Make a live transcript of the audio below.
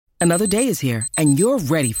Another day is here, and you're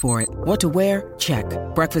ready for it. What to wear? Check.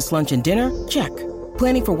 Breakfast, lunch, and dinner? Check.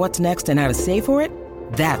 Planning for what's next and how to save for it?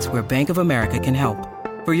 That's where Bank of America can help.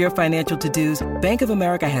 For your financial to-dos, Bank of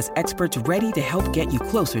America has experts ready to help get you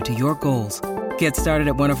closer to your goals. Get started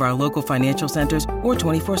at one of our local financial centers or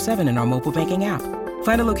 24/7 in our mobile banking app.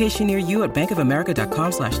 Find a location near you at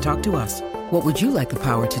bankofamerica.com/talktous. What would you like the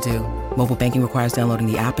power to do? Mobile banking requires downloading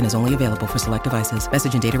the app and is only available for select devices.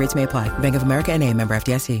 Message and data rates may apply. Bank of America N.A., member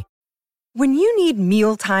FDIC. When you need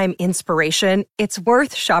mealtime inspiration, it's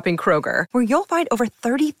worth shopping Kroger, where you'll find over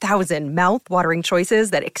 30,000 mouth-watering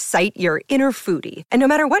choices that excite your inner foodie. And no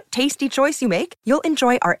matter what tasty choice you make, you'll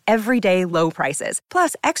enjoy our everyday low prices,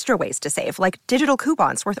 plus extra ways to save, like digital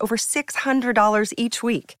coupons worth over $600 each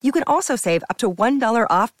week. You can also save up to $1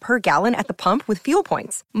 off per gallon at the pump with fuel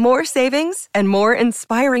points. More savings and more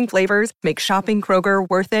inspiring flavors make shopping Kroger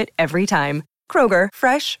worth it every time. Kroger,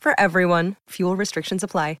 fresh for everyone. Fuel restrictions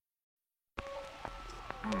apply.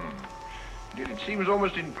 It seems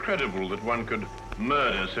almost incredible that one could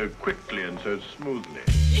murder so quickly and so smoothly.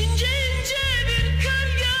 İnce ince bir kar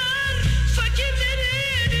yağar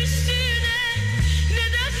fakirlerin üstüne.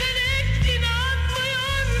 Neden felek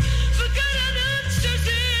inanmıyor fıkaranın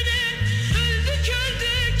sözüne? Öldük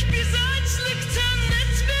öldük biz açlıktan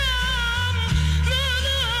etme ama. Ne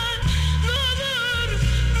olur, ne olur,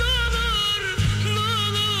 ne olur, ne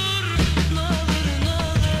olur, ne olur, ne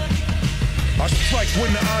olur. I strike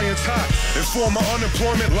when the iron's hot. Inform my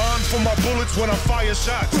unemployment line for my bullets when I fire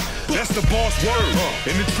shots. That's the boss word.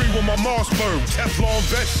 In the tree with my Mossberg. Teflon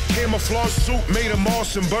vest, camouflage suit made of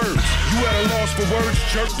moss and birds. You at a loss for words,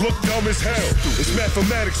 jerk, look dumb as hell. It's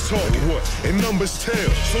mathematics talking, and numbers tell.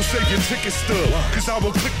 So save your ticket stub, cause I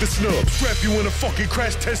will click the snub. Strap you in a fucking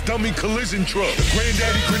crash test dummy collision truck.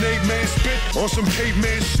 Granddaddy grenade man spit on some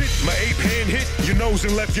caveman shit. My ape hand hit your nose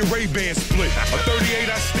and left your Ray-Ban split. A 38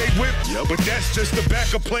 I stay with, but that's just the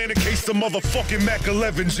backup plan in case the motherfucking Mac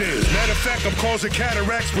 11's in. Matter of fact, I'm causing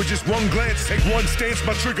cataracts with just one glance. Take one stance,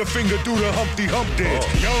 my trigger finger do the Humpty Hump dance.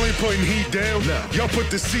 Y'all ain't putting heat down, y'all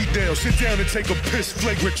put the seat down. Sit down and take a piss,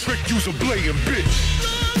 flagrant trick, use a blatant bitch.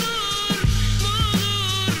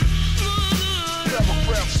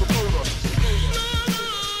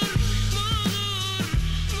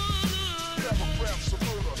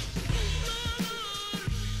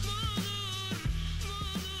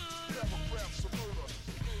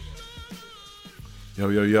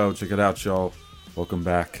 Yo, check it out, y'all. Welcome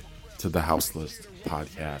back to the House List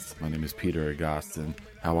podcast. My name is Peter Agostin.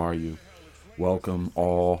 How are you? Welcome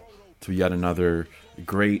all to yet another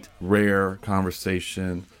great, rare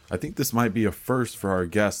conversation. I think this might be a first for our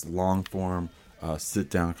guest, long-form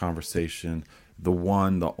sit-down conversation. The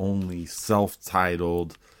one, the only,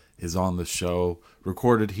 self-titled is on the show.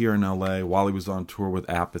 Recorded here in LA while he was on tour with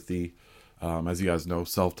Apathy. As you guys know,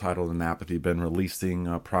 Self-Titled and Apathy have been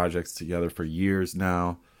releasing projects together for years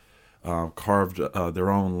now. Carved their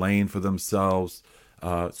own lane for themselves,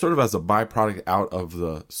 sort of as a byproduct out of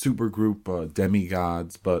the supergroup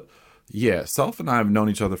Demigods. But yeah, Self and I have known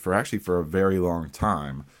each other for a very long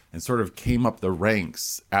time and sort of came up the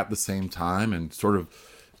ranks at the same time and sort of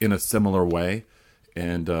in a similar way.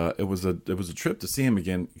 And it was a trip to see him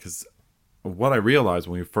again, because what I realized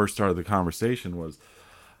when we first started the conversation was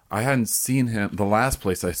I hadn't seen him. The last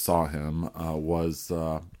place I saw him was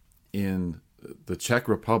in the Czech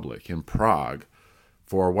Republic, in Prague,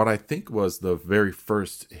 for what I think was the very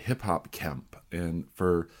first hip-hop camp. And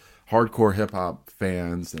for hardcore hip-hop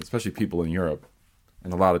fans, and especially people in Europe,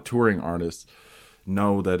 and a lot of touring artists,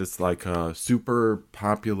 know that it's like a super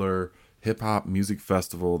popular hip-hop music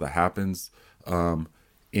festival that happens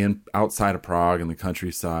outside of Prague in the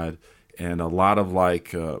countryside. And a lot of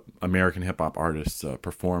American hip hop artists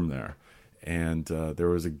perform there. And there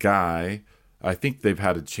was a guy, I think they've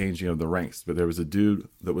had a changing of the ranks, but there was a dude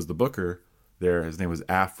that was the booker there. His name was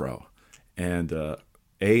Afro, and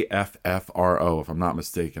AFFRO, if I'm not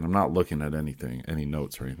mistaken. I'm not looking at any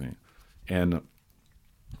notes or anything. And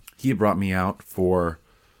he brought me out for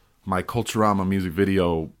my Culturama music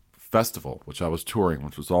video festival, which I was touring,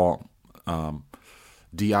 which was all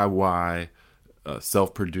DIY,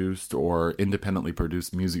 self-produced or independently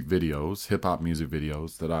produced music videos, hip-hop music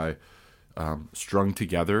videos that I strung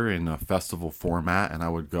together in a festival format, and I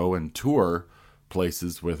would go and tour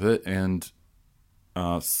places with it. And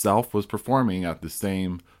Self was performing at the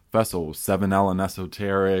same festival, 7L and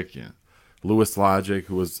Esoteric, and Louis Logic,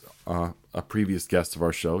 who was a previous guest of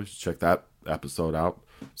our show. You should check that episode out.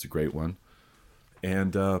 It's a great one.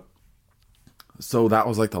 And so that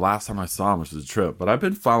was like the last time I saw him, which was a trip. But I've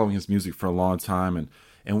been following his music for a long time,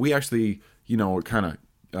 and we actually, kind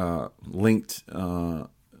of linked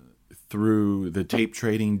through the tape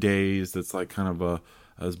trading days. That's like kind of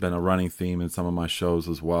has been a running theme in some of my shows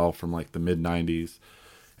as well from like the mid-90s.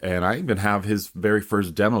 And I even have his very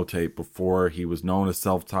first demo tape before he was known as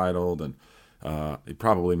Self-Titled, and he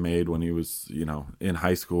probably made when he was, in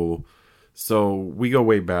high school. So we go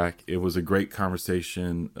way back. It was a great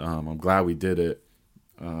conversation. I'm glad we did it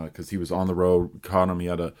because he was on the road. Caught him. He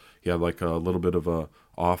had like a little bit of a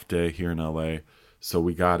off day here in LA, so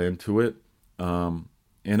we got into it, and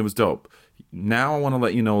it was dope. Now I want to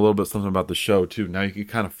let you know a little bit something about the show too. Now you can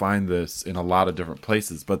kind of find this in a lot of different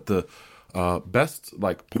places, but the best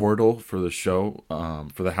like portal for the show,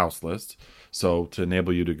 for the house list, so to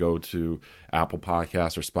enable you to go to Apple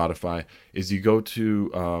Podcasts or Spotify, is you go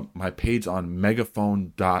to my page on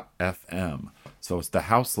megaphone.fm. So it's the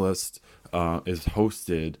house list is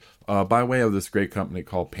hosted by way of this great company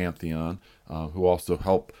called Pantheon, who also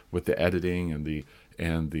help with the editing and the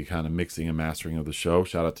kind of mixing and mastering of the show.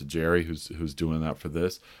 Shout out to Jerry who's doing that for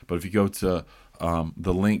this. But if you go to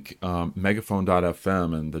the link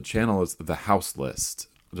megaphone.fm, and the channel is the house list,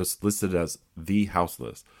 just listed as the house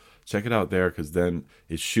list. Check it out there, because then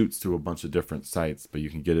it shoots to a bunch of different sites, but you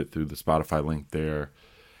can get it through the Spotify link there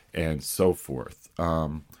and so forth,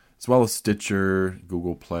 as well as Stitcher,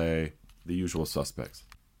 Google Play, the usual suspects.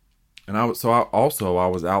 And I was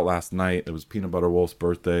out last night. It was Peanut Butter Wolf's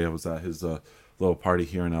birthday. I was at his little party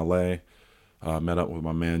here in LA. Met up with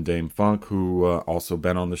my man Dame Funk, who also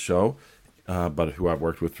been on the show, but who I've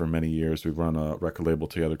worked with for many years. We run a record label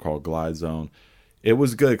together called Glide Zone. It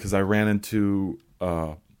was good because I ran into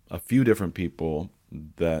a few different people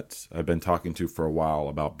that I've been talking to for a while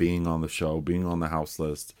about being on the show, being on the house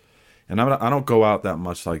list. And I don't go out that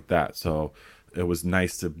much like that. So it was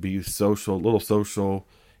nice to be a little social,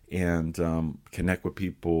 and connect with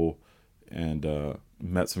people, and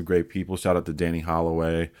met some great people. Shout out to Danny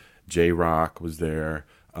Holloway. J-Rock was there.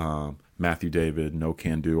 Matthew David, No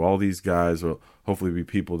Can Do. All these guys will hopefully be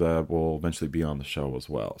people that will eventually be on the show as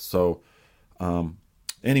well. So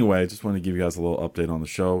anyway, I just want to give you guys a little update on the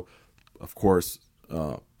show. Of course,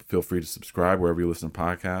 feel free to subscribe wherever you listen to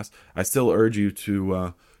podcasts. I still urge you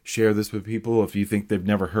to share this with people if you think they've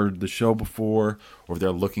never heard the show before, or if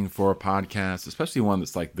they're looking for a podcast, especially one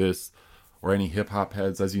that's like this, or any hip-hop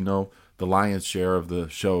heads. As you know, the lion's share of the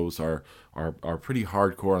shows are pretty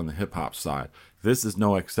hardcore on the hip-hop side. This is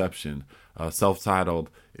no exception. Self-Titled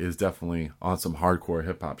is definitely on some hardcore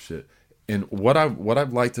hip-hop shit. And what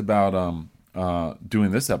I've liked about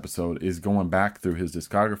doing this episode is going back through his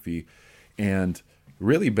discography and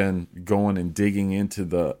really been going and digging into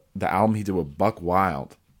the album he did with Buck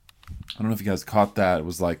Wild. I don't know if you guys caught that. It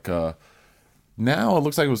was like now it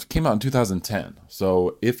looks like came out in 2010.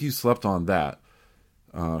 So if you slept on that,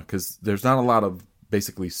 because there's not a lot of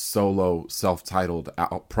basically solo self-titled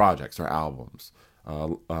projects or albums,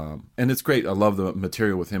 and it's great. I love the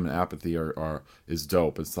material with him and Apathy is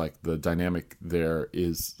dope. It's like the dynamic there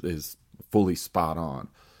is fully spot on.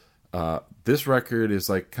 This record is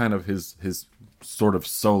like kind of his sort of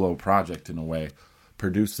solo project in a way,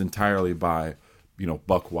 produced entirely by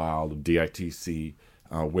Buck Wild of DITC,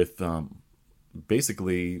 with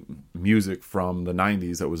basically music from the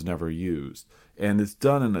 90s that was never used, and it's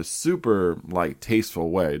done in a super like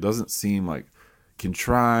tasteful way. It doesn't seem like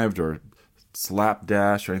contrived or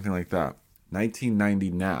slapdash or anything like that.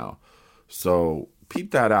 1990 now, so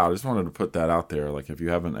peep that out. I just wanted to put that out there. Like, if you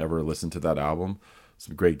haven't ever listened to that album,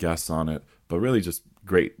 some great guests on it, but really just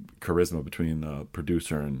great charisma between the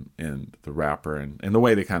producer and the rapper, and the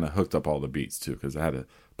way they kind of hooked up all the beats too, because I had to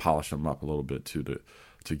polish them up a little bit too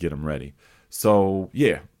to get them ready. So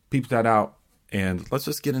yeah, peep that out, and let's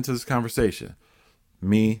just get into this conversation.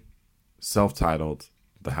 Me, Self-Titled,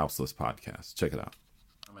 the Houseless Podcast. Check it out.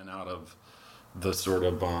 Coming out of the sort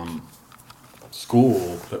of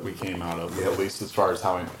school that we came out of, at least as far as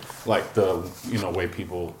how the way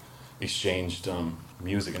people exchanged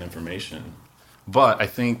music and information. But I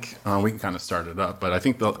think we can kind of start it up. But I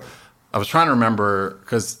think I was trying to remember,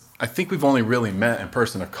 because I think we've only really met in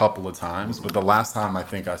person a couple of times. But the last time I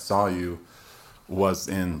think I saw you was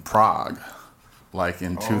in Prague, like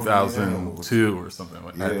in 2002 or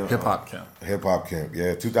something, at Hip Hop Camp. Hip Hop Camp,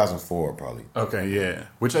 yeah, 2004 probably. Okay, yeah,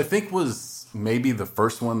 which I think was maybe the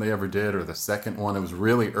first one they ever did, or the second one. It was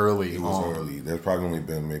really early. It was early. There's probably only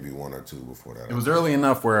been maybe one or two before that. It was early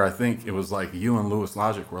enough where I think it was like you and Louis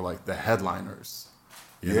Logic were like the headliners.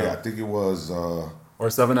 You know? I think it was. Or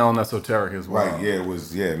 7L and Esoteric as well. Right, yeah, it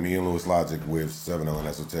was, me and Louis Logic with 7L and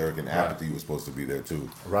Esoteric, and Apathy was supposed to be there too.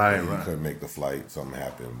 Right. He couldn't make the flight, something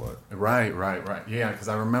happened, but... Right. Yeah, because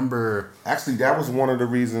I remember... Actually, that was one of the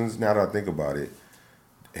reasons, now that I think about it,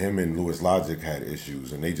 him and Louis Logic had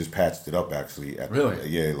issues, and they just patched it up actually. Really?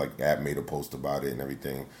 Yeah, like App made a post about it and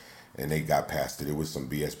everything, and they got past it. It was some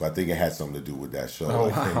BS, but I think it had something to do with that show. Oh,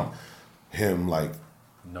 like wow. him like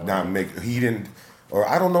No not way. make he didn't, or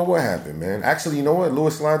I don't know what happened, man. Actually, you know what?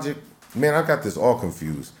 Louis Logic, man, I got this all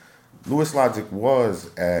confused. Louis Logic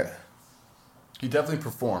was at. He definitely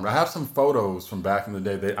performed. I have some photos from back in the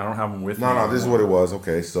day. I don't have them with me. No, this is what it was.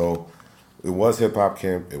 Okay, so it was Hip Hop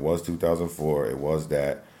Camp. It was 2004. It was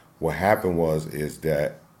that. What happened is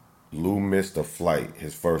that Lou missed a flight,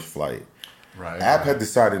 his first flight. Right. App had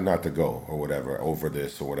decided not to go or whatever over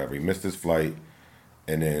this or whatever. He missed his flight,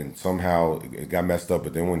 and then somehow it got messed up.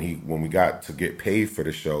 But then when we got to get paid for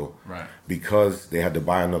the show, Right. because they had to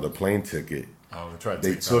buy another plane ticket. Oh, they tried to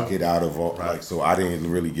They take that took out. it out of Right. like, so I didn't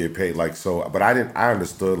really get paid like so, but I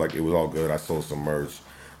understood like it was all good. I sold some merch.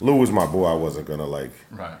 Lou was my boy. I wasn't gonna like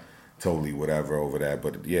Right. totally whatever over that,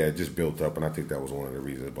 but yeah, it just built up, and I think that was one of the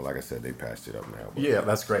reasons. But like I said, they patched it up now. But Yeah,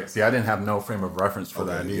 that's great. See, I didn't have no frame of reference for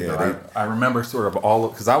that Okay, either. yeah, I remember sort of all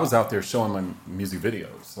because I was out there showing my music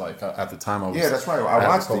videos. Like at the time, I was. yeah, that's right. had I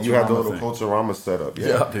watched it. You had the Culturama little thing. Culturama setup. Yeah,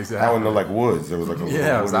 Yeah, exactly. Out in the like woods. There was like a little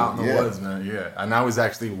Yeah, I was out in the yeah. woods, man. Yeah, and I was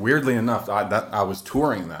actually weirdly enough, I was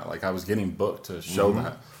touring that. Like I was getting booked to show Mm-hmm.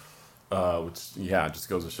 that. Which just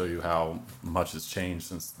goes to show you how much has changed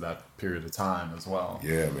since that period of time as well.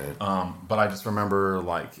 Yeah, man. But I just remember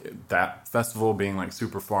like that festival being like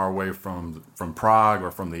super far away from Prague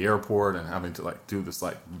or from the airport, and having to like do this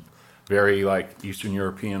like very like Eastern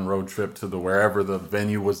European road trip to the wherever the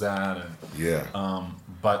venue was at, and yeah.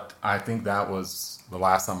 but I think that was the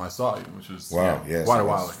last time I saw you, which was Wow. Yeah. quite so a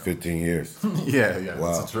while that's ago. 15 years. Yeah, Wow.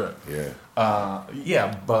 it's a trip. Yeah.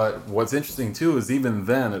 Yeah, but what's interesting too is even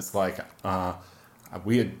then it's like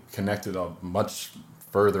we had connected much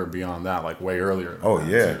further beyond that, like way earlier. Than Oh, that,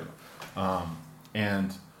 yeah. too.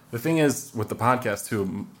 And the thing is with the podcast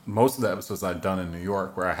too, most of the episodes I'd done in New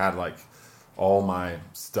York where I had like all my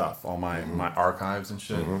stuff, all my archives and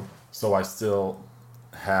shit. So I still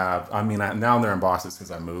have. I mean, now they're in boxes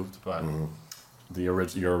because I moved, but. Your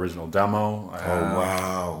original demo. I have.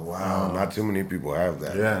 Wow. Not too many people have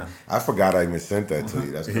that. Yeah. I forgot I even sent that to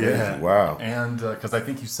you. That's crazy. Yeah. Wow. And because I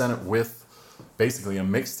think you sent it with basically a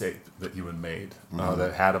mixtape that you had made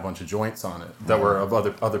that had a bunch of joints on it that were of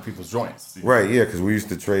other people's joints. Right, yeah, because we used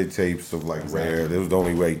to trade tapes of like Exactly. rare. That was the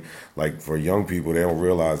only way. Like for young people, they don't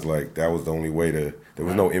realize like that was the only way to. There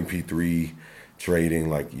was no MP3 trading.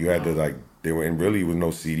 Like you had to like there were and really was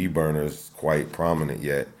no CD burners quite prominent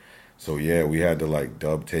yet. So yeah, we had to like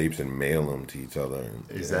dub tapes and mail them to each other. And,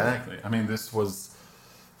 yeah. Exactly. I mean, this was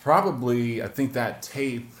probably, I think that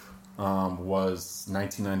tape was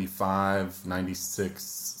 1995, 96,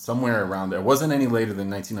 somewhere around there. It wasn't any later than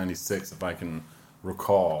 1996, if I can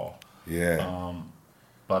recall. Yeah.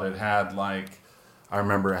 But it had like, I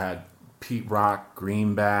remember it had Pete Rock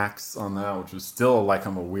Greenbacks on that, which was still like a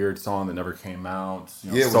weird song that never came out. You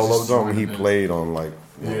know, Yeah, it was solo just something he joint. played on like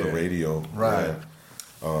on Yeah. the radio. Right. Yeah.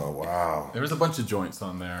 Oh wow. There was a bunch of joints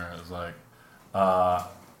on there. It was like,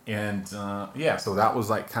 so that was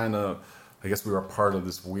like kind of, I guess we were a part of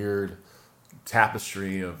this weird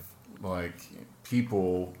tapestry of like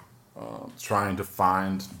people trying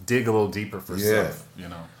to dig a little deeper for Yeah. stuff, you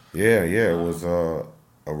know. Yeah, it was a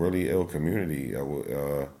really ill community.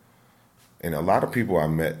 And a lot of people I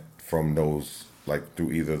met from those, like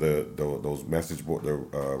through either those message board,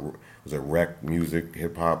 was it rec music,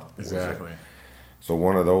 hip hop? Exactly. So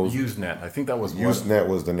one of those. Usenet, I think that was Usenet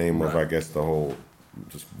was the name of, Right. I guess, the whole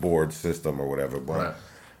just board system or whatever. But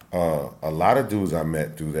Right. a lot of dudes I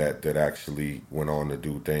met through that actually went on to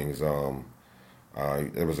do things.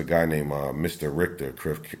 There was a guy named Mr. Richter,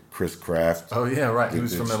 Chris Kraft. Oh yeah, right. He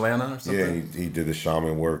was Did from this- Atlanta or something. Yeah, he did the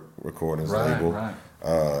Shaman Work recordings Right, label. right.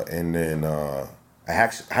 And then I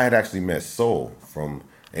had actually met Soul from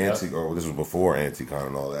or this was before Anticon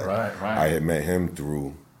and all that. Right. I had met him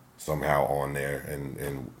through somehow on there,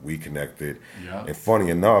 and we connected. Yeah. And funny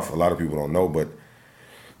enough, a lot of people don't know, but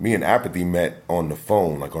me and Apathy met on the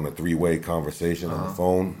phone, like on a 3-way conversation on the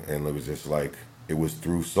phone, and it was just like it was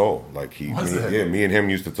through Soul. Like me and him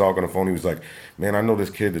used to talk on the phone. He was like, "Man, I know this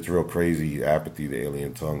kid that's real crazy, Apathy, the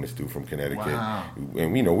Alien Tongue, this dude from Connecticut." Wow.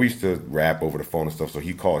 And we used to rap over the phone and stuff. So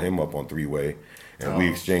he called him up on 3-way, and we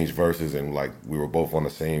exchanged verses, and like we were both on the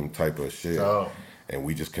same type of shit. And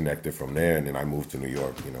we just connected from there, and then I moved to New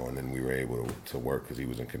York, and then we were able to work because he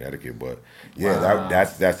was in Connecticut. But yeah, Wow.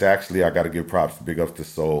 that's actually, I got to give props, big ups to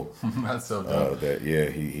Soul. That's so dope.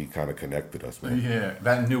 He kind of connected us, man. Yeah,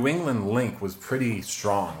 that New England link was pretty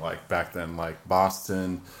strong, like back then, like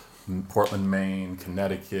Boston, Portland, Maine,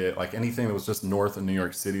 Connecticut, like anything that was just north of New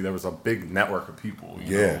York City, there was a big network of people,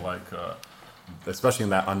 you know, like especially in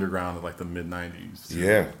that underground of like the mid '90s.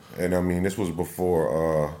 Yeah, and I mean, this was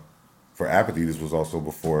before. For Apathy, this was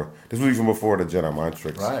even before the Jedi Mind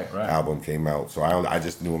Tricks album came out. So I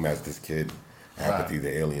just knew him as this kid, Apathy,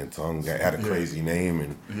 the alien tongue, had a crazy name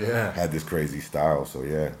and had this crazy style. So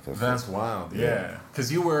yeah, that's wild. Yeah,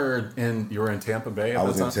 because you were in Tampa Bay. I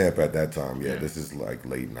was in Tampa at that time. Yeah, this is like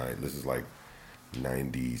late night. This is like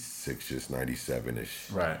 96ish,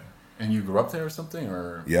 97ish. Right. And you grew up there or something,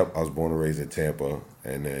 or? Yep, I was born and raised in Tampa,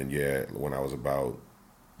 and then when I was about.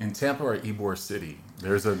 In Tampa or Ybor City,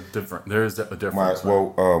 there's a difference.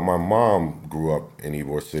 My mom grew up in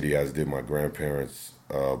Ybor City, as did my grandparents,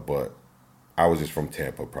 but I was just from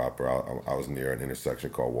Tampa proper. I was near an intersection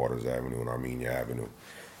called Waters Avenue and Armenia Avenue.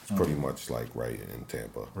 It's pretty much like right in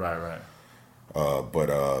Tampa. Right. But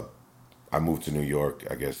I moved to New York,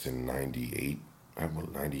 I guess, in 98.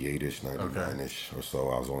 98-ish, 99-ish or so.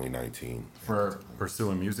 I was only 19. For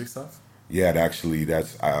pursuing music stuff? Yeah, actually,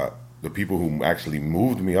 that's the people who actually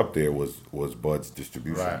moved me up there was Bud's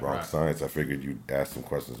Distribution, Bronx Science. I figured you'd ask some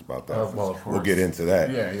questions about that. Well, of course. We'll get into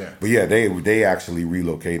that. Yeah. But yeah, they actually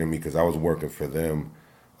relocated me because I was working for them.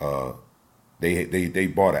 They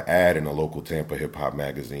bought an ad in a local Tampa hip hop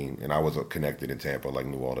magazine, and I was connected in Tampa, like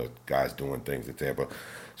knew all the guys doing things in Tampa.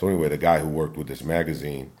 So anyway, the guy who worked with this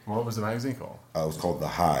magazine. What was the magazine called? It was called The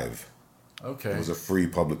Hive. Okay. It was a free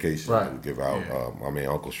publication that would give out. My man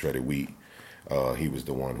Uncle Shredded Wheat. He was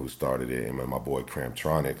the one who started it, and my boy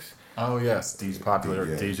Cramptronics. Oh yes, he's popular.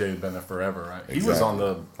 DJ had been there forever, right? Exactly. He was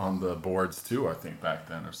on the boards too, I think, back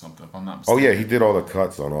then or something. If I'm not mistaken. Oh yeah, he did all the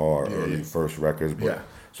cuts on all our early first records. But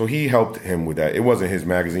so he helped him with that. It wasn't his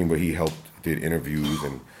magazine, but he did interviews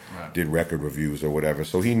and did record reviews or whatever.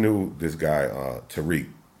 So he knew this guy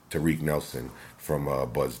Tariq Nelson from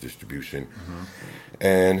Bud's Distribution,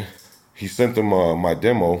 and he sent him my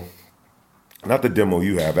demo. Not the demo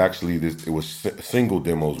you have. Actually, it was single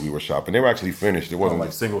demos we were shopping. They were actually finished. It wasn't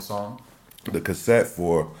like single song. The cassette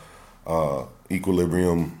for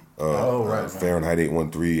Equilibrium, Fahrenheit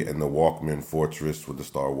 813, and the Walkman Fortress with the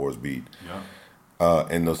Star Wars beat.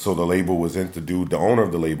 Yeah. So the label was into dude. The owner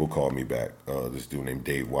of the label called me back. This dude named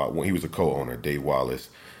Dave Wallace. He was a co-owner, Dave Wallace.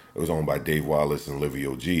 It was owned by Dave Wallace and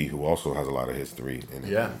Livio G, who also has a lot of history in it.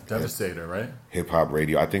 Yeah, Devastator, right? Hip hop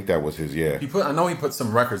radio. I think that was his. Yeah. I know he put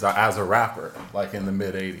some records out as a rapper, like in the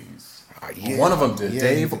mid '80s. One of them did.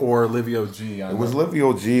 Dave or Livio G. It was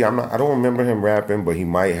Livio G. I don't remember him rapping, but he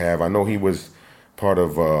might have. I know he was part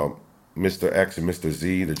of Mr. X and Mr.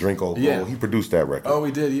 Z, the Drink Old Gold. He produced that record. Oh,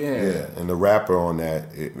 he did, yeah. And the rapper on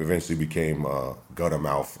that, it eventually became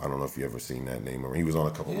Guttermouth. I don't know if you ever seen that name. He was on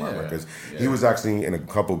a couple of my records. Yeah. He was actually in a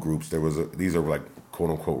couple groups. These are like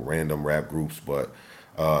quote-unquote random rap groups, but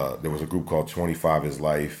there was a group called 25 is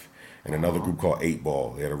Life and another group called 8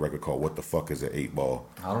 Ball. They had a record called What the Fuck is an 8 Ball?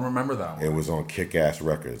 I don't remember that one. It was on Kick-Ass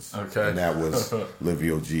Records. Okay. And that was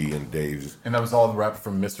Livio G and Dave's. And that was all the rap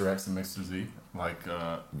from Mr. X and Mr. Z?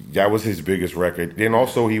 That was his biggest record. Then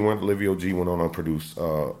also Livio G went on to produce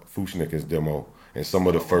Fushniken's demo, and some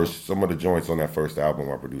of the joints on that first album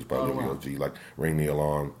are produced by Livio G, like Ring the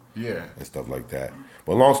Alarm, and stuff like that.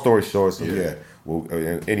 But long story short,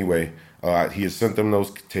 anyway, he had sent them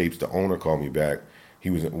those tapes. The owner called me back. He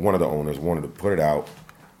was one of the owners, wanted to put it out.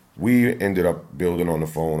 We ended up building on the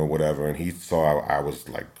phone or whatever, and he saw I was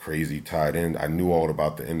like crazy tied in. I knew all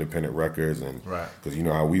about the independent records, and because you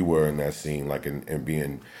know how we were in that scene, like and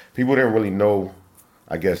being people didn't really know,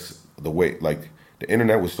 I guess the way like the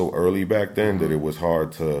internet was so early back then that it was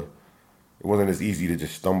hard to. It wasn't as easy to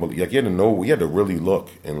just stumble. Like you had to really look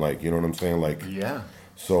and like you know what I'm saying, like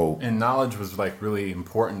So and knowledge was like really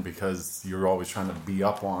important because you're always trying to be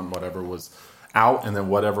up on whatever was out, and then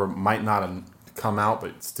whatever might not have come out,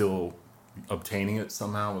 but still obtaining it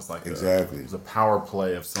somehow was like it was a power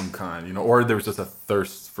play of some kind, you know, or there was just a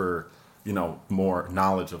thirst for, you know, more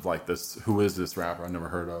knowledge of like this. Who is this rapper I never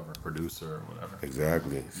heard of, or producer, or whatever.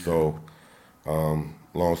 Exactly. So,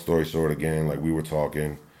 long story short, again, like we were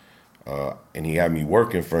talking, and he had me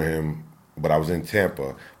working for him. But I was in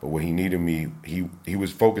Tampa. But when he needed me, he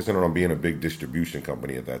was focusing on being a big distribution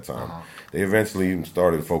company at that time. They eventually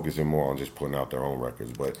started focusing more on just putting out their own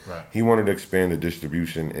records. But he wanted to expand the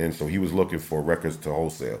distribution, and so he was looking for records to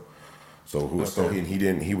wholesale. He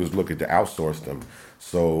was looking to outsource them.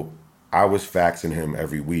 So I was faxing him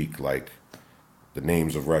every week, like the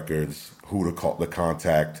names of records, who to call, the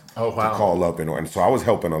contact to call up, and so I was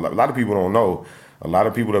helping a lot. A lot of people don't know. A lot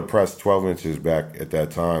of people that pressed 12 inches back at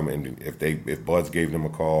that time, and if Buds gave them a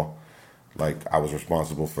call, like I was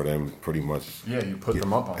responsible for them pretty much. Yeah, you put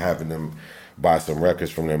them up on having them buy some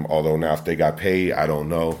records from them. Although now if they got paid, I don't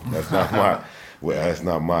know. That's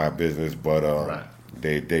not my business. But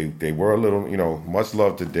They were a little, much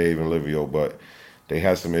love to Dave and Livio, but they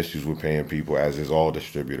had some issues with paying people, as is all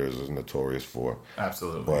distributors is notorious for.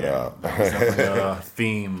 Absolutely. But that was definitely a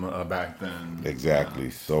theme back then. Exactly.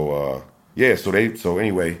 So so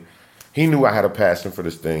anyway, he knew I had a passion for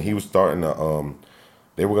this thing. He was starting to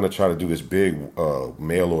they were going to try to do this big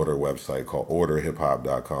mail order website called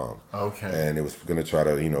orderhiphop.com. Okay. And it was going to try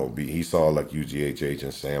to, he saw like UGHH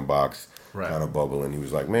and Sandbox kind of bubble, and he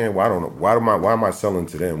was like, man, why am I selling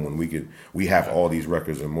to them when we have all these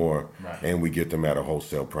records and more, and we get them at a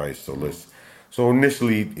wholesale price? So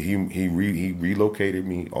initially he relocated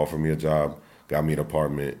me, offered me a job, got me an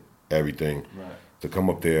apartment, everything, to come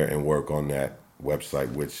up there and work on that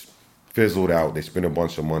website, which fizzled out. They spent a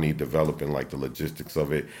bunch of money developing like the logistics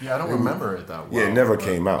of it. Yeah, I don't remember it that well. Yeah, it never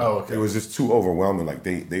came out. Oh, okay. It was just too overwhelming. Like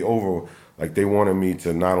they wanted me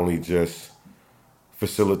to not only just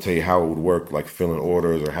facilitate how it would work, like filling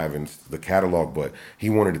orders or having the catalog, but he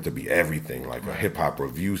wanted it to be everything, like a hip hop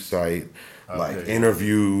review site, like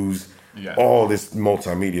interviews, all this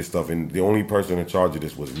multimedia stuff. And the only person in charge of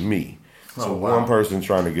this was me. So one person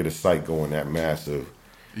trying to get a site going that massive,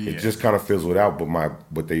 it just kind of fizzled out.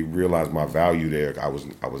 But they realized my value there. I was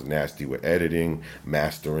nasty with editing,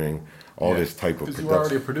 mastering, all this type of production. Because you were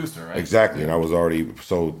already a producer, right? Exactly, and I was already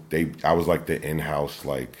I was like the in-house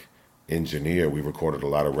engineer. We recorded a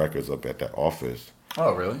lot of records up at that office.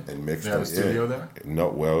 Oh, really? And mixed them. You had a studio there? No,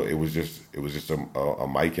 well, it was just a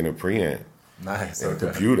mic and a preamp. Nice. And a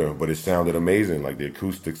computer, but it sounded amazing. Like the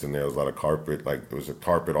acoustics in there was a lot of carpet. Like it was a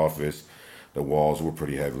carpet office. The walls were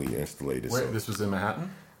pretty heavily insulated. Wait, this was in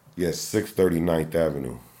Manhattan? Yes, 630 9th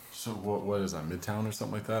Avenue. So what is that, Midtown or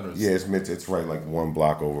something like that? Or it's right like one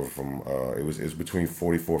block over from, it's between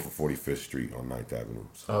 44th and 45th Street on 9th Avenue.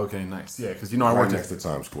 So. Okay, nice. Yeah, because I worked next to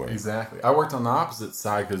Times Square. Exactly. I worked on the opposite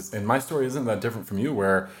side, and my story isn't that different from you,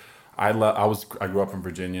 where I grew up in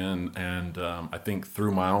Virginia, and I think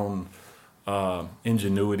through my own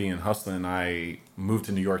ingenuity and hustling, I moved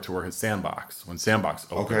to New York to work at Sandbox when Sandbox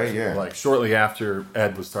opened. Okay, yeah. Like shortly after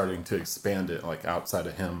Ed was starting to expand it, like outside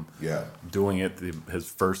of him, doing it his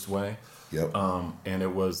first way. Yep. And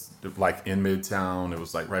it was like in Midtown. It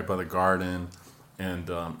was like right by the Garden, and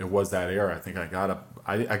it was that era. I think I got up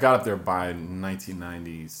there by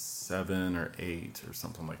 1997 or 8 or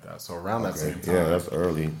something like that. So around that same time. Yeah, that's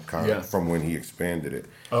early, kind of from when he expanded it.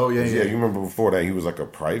 Oh yeah. You remember before that he was like a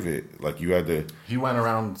private, like you had to. He went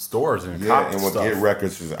around stores and copped and would stuff. get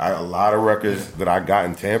records. A lot of records that I got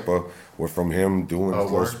in Tampa were from him doing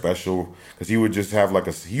little special, because he would just have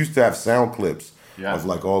he used to have sound clips of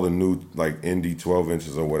like all the new like indie 12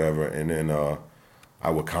 inches or whatever, and then I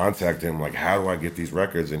would contact him like, how do I get these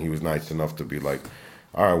records? And he was nice enough to be like,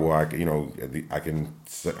 all right, well, I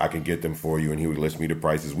can get them for you, and he would list me the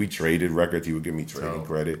prices. We traded records. He would give me trading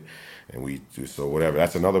credit, and we do so whatever.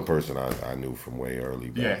 That's another person I knew from way early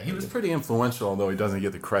back. Yeah, he was pretty influential, although he doesn't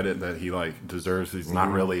get the credit that he deserves. He's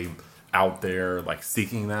not really out there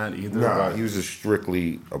seeking that either. Nah, he was just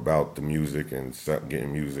strictly about the music and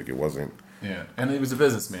getting music. It wasn't. Yeah, and he was a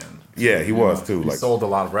businessman. Yeah, he was too. He sold a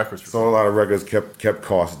lot of records. Kept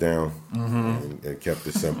costs down, and kept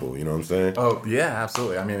it simple. You know what I'm saying? Oh yeah,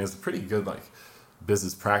 absolutely. I mean, it's a pretty good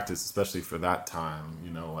business practice, especially for that time.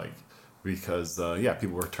 Because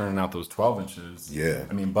people were turning out those 12 inches. Yeah,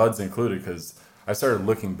 I mean, Buds included, because I started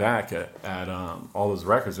looking back at all those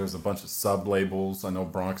records. There was a bunch of sub labels. I know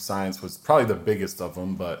Bronx Science was probably the biggest of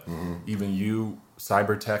them, but even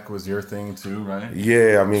Cybertech was your thing too, right?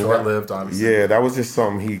 Yeah, I mean, short-lived, obviously. Yeah, that was just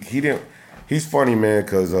something he didn't. He's funny, man,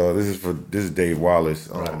 because this is Dave Wallace.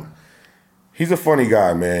 He's a funny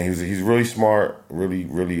guy, man. He's really smart, really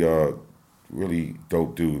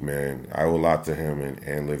dope dude, man. I owe a lot to him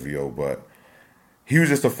and Livio, but he was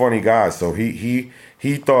just a funny guy. So he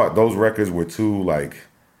thought those records were too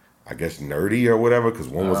I guess nerdy or whatever, because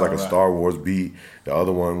one was a Star Wars beat, the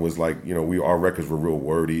other one was our records were real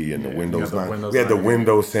wordy, and the Windows 9. We had the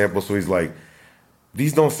Windows sample, so he's like,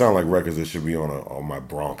 these don't sound like records that should be on my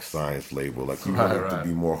Bronx Science label. You want it to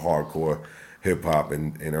be more hardcore hip hop,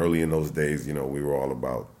 and early in those days, we were all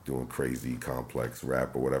about doing crazy complex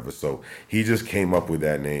rap or whatever. So he just came up with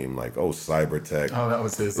that name, Cybertech. Oh, that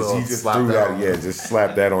was his. He just threw that. Yeah, just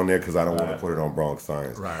slapped that on there because I don't want to put it on Bronx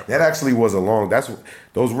Science. Right. That actually was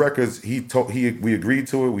those records. We agreed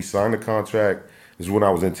to it. We signed the contract. This is when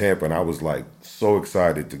I was in Tampa, and I was so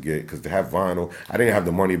excited to to have vinyl. I didn't have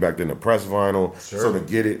the money back then to press vinyl, so to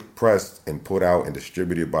get it pressed and put out and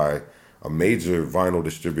distributed by a major vinyl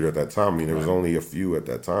distributor at that time. I mean, there was only a few at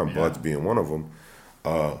that time, Buds being one of them.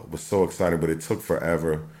 Was so excited, but it took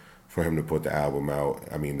forever for him to put the album out.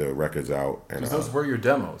 I mean, the records out. And those were your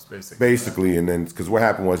demos, basically. Basically, and then because what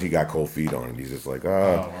happened was he got cold feet on it. He's just like,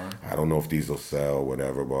 I don't know if these will sell,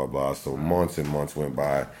 whatever, blah blah. So months and months went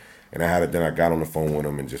by, and then I got on the phone with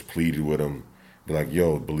him and just pleaded with him, be like,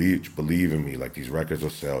 yo, believe in me. Like, these records will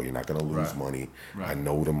sell. You're not gonna lose money. I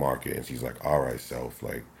know the market. And she's like, all right, Self,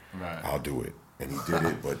 like, I'll do it. And he did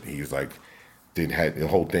it, but he was like, the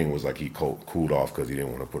whole thing was like he cooled off because he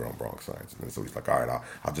didn't want to put it on Bronx Science. And so he's like, all right,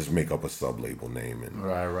 I'll just make up a sub-label name and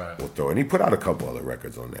we'll throw it. And he put out a couple other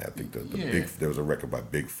records on that. I think there was a record by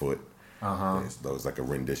Bigfoot. That was like a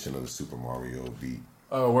rendition of the Super Mario beat.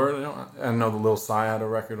 Oh, I know the Lil Psy had a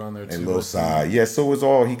record on there too. And Lil Psy, yeah. So it was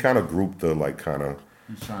all, he kind of grouped the like kind of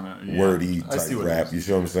wordy type rap. You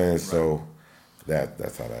see what I'm saying? Right. So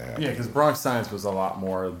that's how that happened. Yeah, because Bronx Science was a lot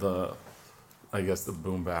more the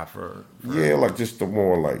boom bap for yeah, like just the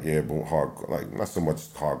more like boom hardcore, like not so much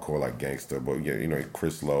hardcore like gangster, but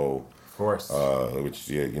Chris Lowe, of course, which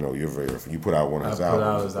you put out one of his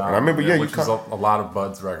albums. And I remember which was a lot of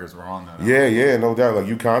Bud's records were on that. Yeah, no doubt. Like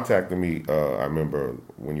you contacted me, I remember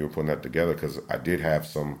when you were putting that together because I did have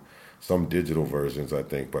some digital versions, I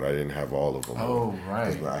think, but I didn't have all of them. Oh,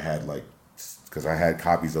 right. Because I had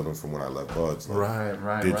copies of them from when I left Bud's.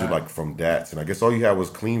 Right. You like from DATs, and I guess all you had was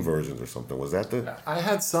clean versions or something. Was that the? I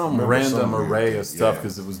had some random array of stuff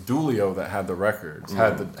because it was Dulio that had the records,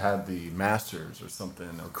 had the masters or something,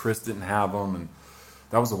 or Chris didn't have them, and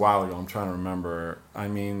that was a while ago. I'm trying to remember. I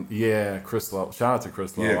mean, Chris Lowe. Shout out to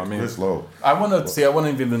Chris Lowe. Yeah, Chris Lowe. I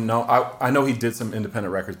wouldn't even know. I know he did some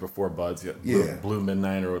independent records before Bud's. Blue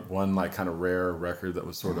Midnight or one like kind of rare record that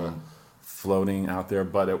was sort of floating out there,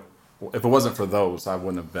 but if it wasn't for those, I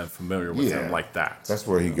wouldn't have been familiar with him like that. That's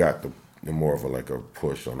where he got the more of a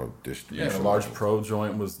push on a distribution. Yeah, the Large Pro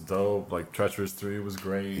joint was dope. Like Treacherous 3 was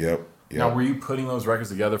great. Yep. Now, were you putting those records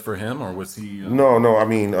together for him, or was he? No. I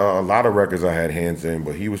mean, a lot of records I had hands in,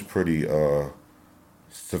 but he was pretty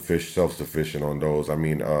self-sufficient on those. I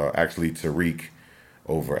mean, actually, Tariq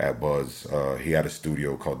over at Bud's, he had a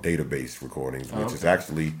studio called Database Recordings, which is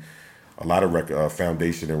actually a lot of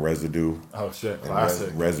Foundation and Residue. Oh shit,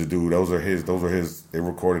 classic. Residue. Those are his. They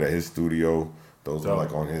recorded at his studio. Those are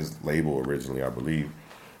like on his label originally, I believe.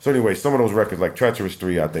 So anyway, some of those records, like Treacherous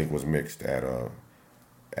 3, I think was mixed at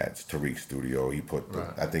Tariq's studio. He put,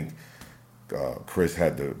 I think Chris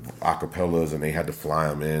had the acapellas and they had to fly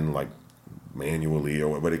them in like manually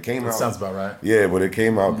but it came out. Sounds about right. Yeah, but it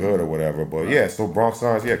came out good or whatever. But so Bronx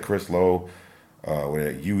Science, Chris Lowe.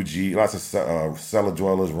 With UG, lots of Cellar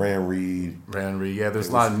Dwellers, Ran Reed. There's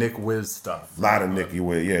a lot of Nick Wiz stuff. A lot of Nick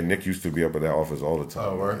Wiz. Yeah, Nick used to be up at that office all the time.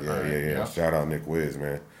 Oh, word? Yeah. Shout out Nick Wiz,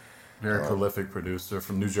 man. Very prolific producer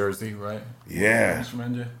from New Jersey, right? Yeah. He's from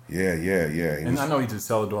NJ? Yeah. I know he did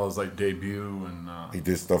Cellar Dwellers like debut and... he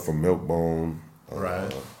did stuff from Milkbone.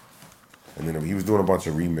 Right. And then he was doing a bunch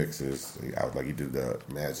of remixes. He did the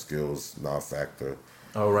Mad Skills, Nah Factor.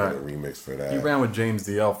 Oh, right. A remix for that. He ran with James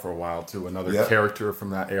DL for a while, too. Another character from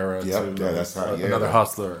that era, too. Yeah, that's how, another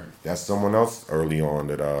hustler. That's someone else early on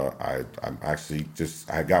that I'm actually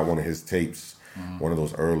I got one of his tapes, one of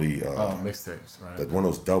those early... mixtapes, right. One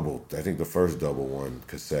of those double, I think the first double one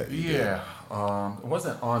cassette. Yeah. It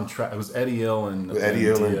wasn't on track. It was Eddie Ill and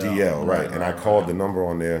DL, right. And I called the number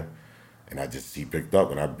on there, and he picked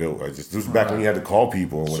up, and this was back when you had to call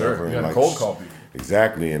people and whatever. Sure, you had to cold call people.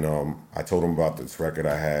 Exactly, and I told him about this record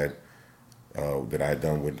I had that I had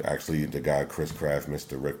done with actually the guy Chris Kraft,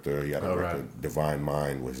 Mr. Richter. He had a record, Divine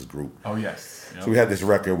Mind, with his group. Oh yes. Yep. So we had this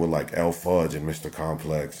record with like El Fudge and Mr.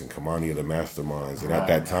 Complex and Kamani of the Masterminds, and at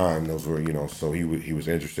that time those were So he was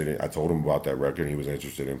interested in. I told him about that record. And he was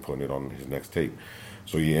interested in putting it on his next tape.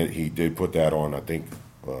 So he did put that on. I think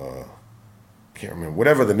can't remember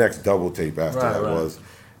whatever the next double tape after that was.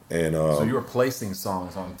 And so you were placing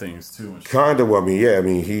songs on things too. Kind of. I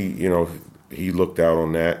mean, he looked out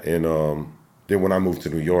on that, and then when I moved to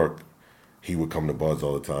New York, he would come to Bud's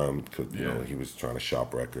all the time because he was trying to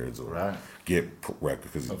shop records or get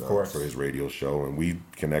records for his radio show, and we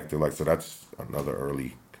connected. So that's another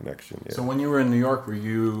early connection. Yeah. So when you were in New York,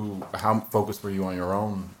 how focused were you on your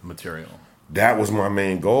own material? That was my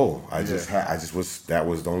main goal. That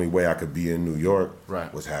was the only way I could be in New York.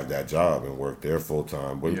 Right. Was have that job and work there full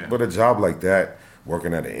time. But a job like that,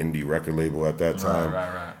 working at an indie record label at that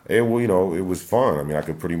time, it was fun. I mean, I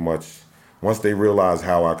could pretty much, once they realized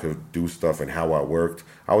how I could do stuff and how I worked,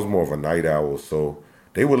 I was more of a night owl, so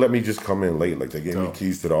they would let me just come in late. Like, they gave me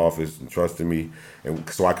keys to the office and trusted me, and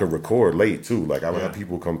so I could record late too. Like, I would have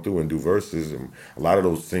people come through and do verses, and a lot of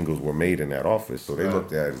those singles were made in that office. So they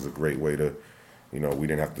looked at it as a great way to we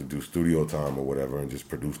didn't have to do studio time or whatever and just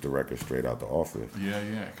produce the record straight out the office.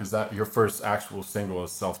 Yeah, because your first actual single,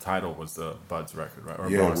 self-titled, was the Buds record, right? Or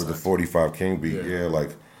Yeah, with Broadside. the 45 King beat. Yeah, like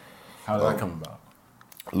How did that come about?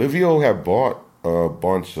 Livio had bought a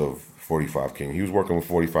bunch of 45 King. He was working with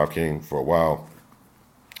 45 King for a while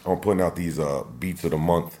on putting out these Beats of the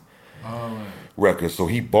Month records. So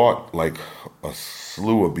he bought like a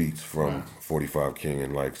slew of beats from 45 King,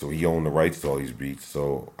 and like, so he owned the rights to all these beats.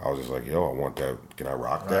 So I was just like, yo, I want that. Can I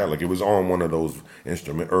rock that? Like, it was on one of those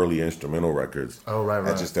early instrumental records. Oh,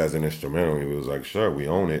 right. Just as an instrumental. He was like, sure, we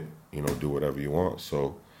own it. Do whatever you want.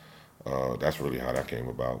 So that's really how that came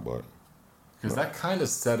about. But because that kind of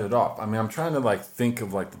set it up. I mean, I'm trying to like think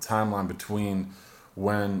of like the timeline between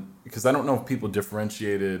because I don't know if people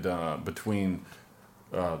differentiated between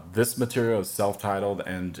this material as self-titled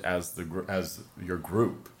and as your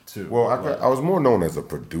group too. Well, I was more known as a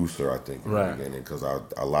producer, I think, in the beginning, because I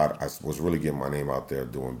was really getting my name out there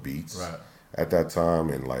doing beats at that time,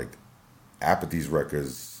 and like Apathy's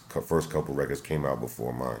records, first couple records came out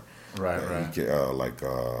before mine. Like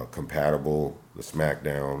Compatible, the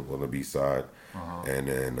Smackdown on the B side, and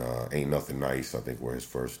then Ain't Nothing Nice, I think, were his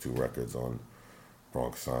first two records on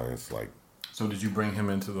Bronx Science. Like, so did you bring him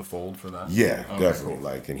into the fold for that? Yeah, okay, definitely. Cool.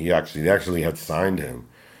 Like, and they actually had signed him,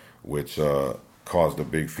 which caused a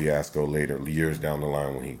big fiasco later, years down the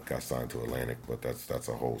line, when he got signed to Atlantic. But that's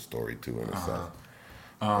a whole story too in itself.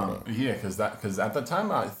 Yeah, because at the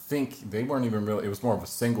time I think they weren't even really. It was more of a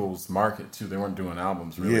singles market too. They weren't doing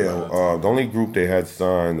albums really. Yeah, the only group they had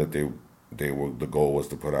signed that the goal was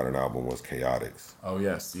to put out an album was Chaotix. Oh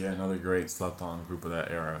yes, yeah, another great slept on group of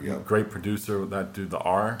that era. Yep. Great producer, that dude, the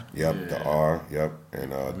R. Yep, yeah. The R. Yep,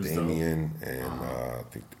 and Damien and I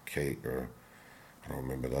think the K, or I don't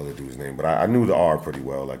remember the other dude's name, but I knew the R pretty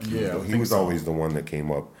well. Like he was always the one that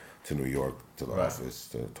came up to New York to the office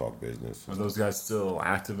to talk business. Are those guys still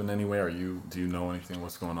active in any way? Do you know anything?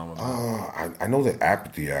 What's going on with them? I know that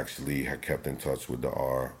Apathy actually had kept in touch with the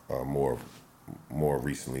R more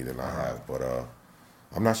recently than I have, but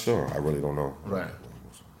I'm not sure. I really don't know. Right.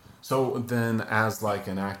 So then, as like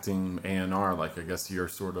an acting A&R, like I guess you're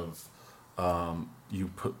sort of you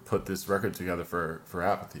put this record together for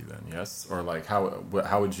Apathy, then, yes? Or like how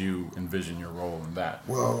would you envision your role in that?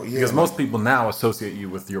 Well, yeah, because most people now associate you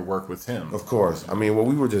with your work with him. Of course. I mean,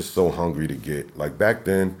 we were just so hungry to get, like, back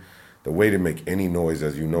then, the way to make any noise,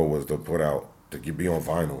 as you know, was to be on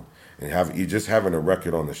vinyl and having a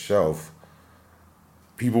record on the shelf.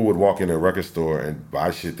 People would walk in a record store and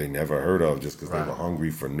buy shit they never heard of just because they were hungry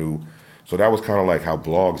for new. So that was kind of like how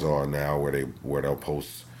blogs are now, where they'll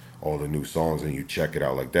post all the new songs and you check it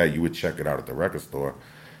out like that. You would check it out at the record store.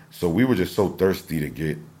 So we were just so thirsty to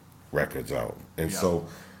get records out. And so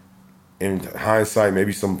in hindsight,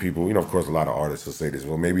 maybe some people, of course a lot of artists will say this,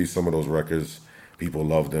 well, maybe some of those records, people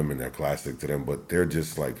love them and they're classic to them, but they're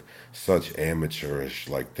just like such amateurish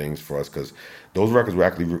like things for us, because those records were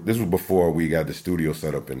actually, this was before we got the studio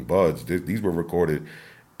set up in Buds. These were recorded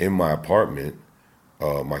in my apartment,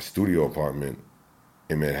 my studio apartment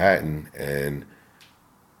in Manhattan, and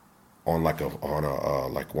on like a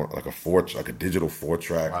digital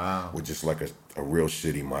 4-track with just like a real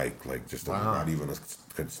shitty mic, like just not even a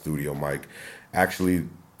studio mic. Actually,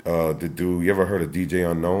 the dude, you ever heard of DJ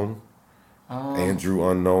Unknown? Andrew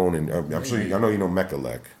Unknown, and I'm sure I know you know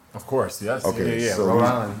Mechalek. Of course, yes. Okay, yeah. So Rhode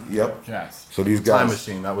Island. Yep. Yes. So these guys. Time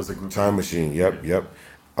Machine, that was a group. Time Machine. Yep. Yeah,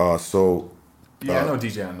 I know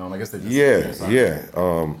DJ Unknown. I guess they just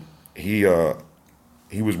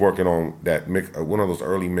he was working on that one of those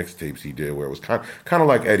early mixtapes he did, where it was kind of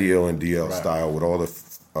like Eddie Ill and DL style, with all the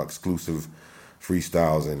exclusive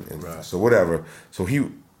freestyles and so whatever. So he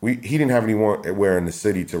didn't have anywhere in the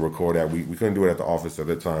city to record that. We couldn't do it at the office at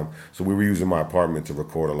the time, so we were using my apartment to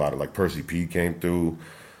record a lot of, like, Percy P came through,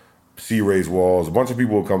 C. Ray's Walls, a bunch of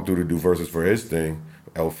people would come through to do verses for his thing,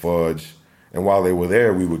 El Fudge, and while they were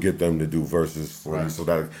there, we would get them to do verses for me. So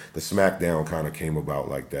that the Smackdown kind of came about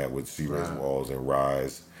like that with C. Ray's Walls and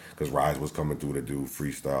Rise, because Rise was coming through to do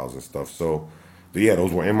freestyles and stuff. So, but yeah,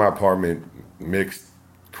 those were in my apartment, mixed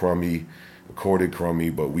crummy, recorded crummy,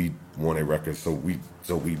 but we wanted records, so we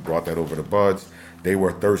brought that over to Buds. They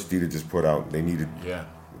were thirsty to just put out. They needed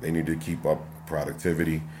to keep up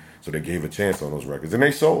productivity, so they gave a chance on those records, and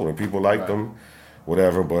they sold, and people liked them,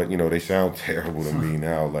 whatever. But they sound terrible to me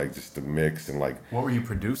now, like just the mix and like. What were you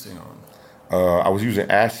producing on? I was using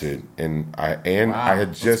Acid, and I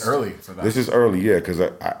had just. Early for that. This is early, yeah, because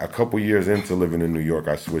a couple years into living in New York,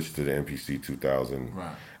 I switched to the MPC 2000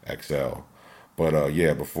 XL. But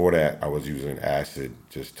before that, I was using Acid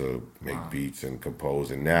just to make beats and compose.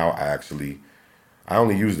 And now I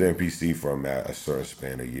only use the MPC for a certain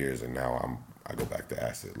span of years, and now I go back to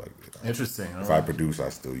acid. Like Interesting. If I produce, I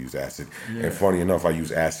still use acid. Yeah. And funny enough, I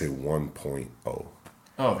use acid 1.0.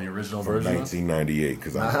 Oh, the original from version? 1998,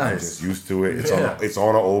 because I'm just used to it. It's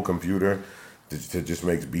on an old computer. To just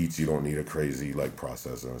make beats, you don't need a crazy like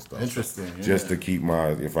processor and stuff. Interesting. Just to keep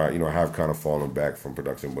if I have kind of fallen back from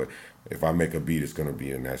production, but if I make a beat, it's gonna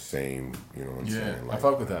be in that same, you know what I'm saying? Like, I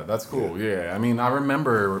fuck with that. That's cool. Yeah. I mean, I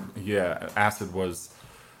remember, Acid was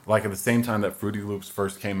like at the same time that Fruity Loops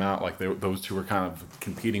first came out. Like those two were kind of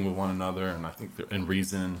competing with one another, and I think in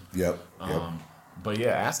Reason. Yep. But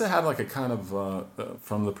yeah, Acid had like a kind of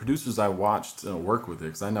from the producers I watched work with it,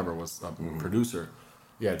 because I never was a producer.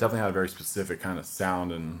 Yeah, it definitely had a very specific kind of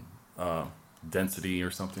sound and density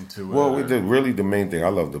or something to it. Well, really the main thing I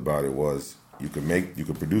loved about it was you could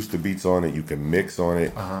produce the beats on it, you can mix on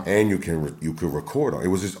it, and you could record on it. It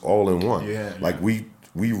was just all in one. Yeah. Like we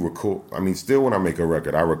record. I mean, still when I make a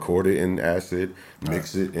record, I record it in Acid,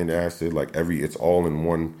 mix it in Acid. Like it's all in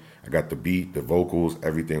one. I got the beat, the vocals,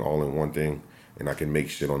 everything all in one thing. And I can make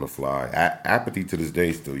shit on the fly. Apathy to this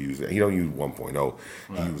day still uses it. He don't use 1.0.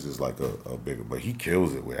 He uses like a bigger, but he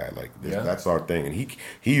kills it with that. Like that's our thing. And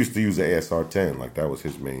he used to use the ASR 10. Like that was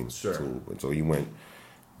his main tool. And so he went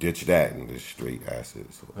ditch that and just straight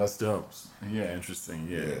Acid. So. That's dope. Yeah, interesting.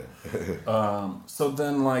 Yeah. So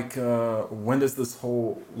then, like, when does this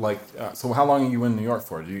whole so how long are you in New York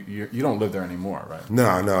for? You don't live there anymore, right? No.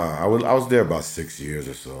 I was there about 6 years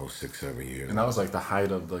or so, 7 years. And that was like the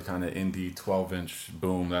height of the kind of indie 12-inch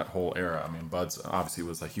boom, that whole era. I mean, Buds obviously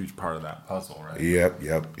was a huge part of that puzzle, right?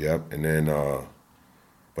 Yep. And then,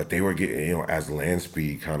 but they were getting, as land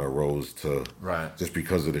speed kind of rose to, just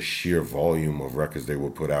because of the sheer volume of records they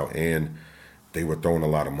would put out, and they were throwing a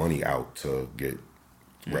lot of money out to get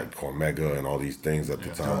Red Cormega and all these things at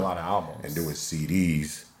the time. Doing a lot of albums. And doing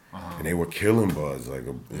CDs. And they were killing Buzz. Like,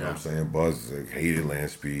 you know what I'm saying? Buzz hated land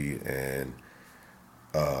speed. And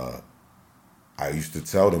I used to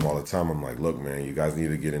tell them all the time, I'm like, look, man, you guys need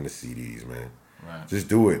to get into CDs, man. Right. Just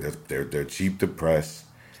do it. They're cheap to press.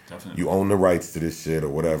 Definitely. You own the rights to this shit or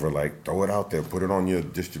whatever. Like, throw it out there. Put it on your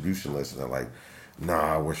distribution list. And they're like,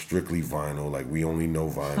 nah, we're strictly vinyl. Like, we only know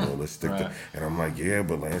vinyl. Let's stick to... And I'm like, yeah,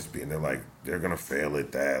 but Landspeed. And they're like, they're going to fail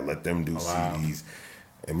at that. Let them do CDs.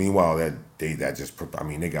 And meanwhile, they hit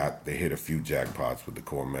a few jackpots with the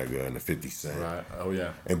Cormega and the 50 Cent. Right. Oh,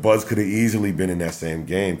 yeah. And Buzz could have easily been in that same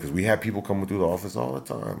game, because we had people coming through the office all the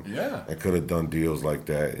time. Yeah. And could have done deals like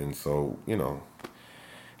that. And so,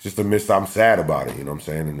 just a miss. I'm sad about it, you know what I'm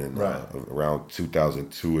saying? And then around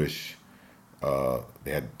 2002-ish,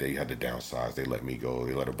 they had to downsize. They let me go.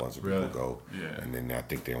 They let a bunch of people go. Yeah. And then I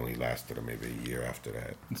think they only lasted maybe a year after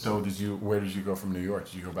that. So where did you go from New York?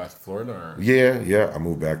 Did you go back to Florida? Or? Yeah. I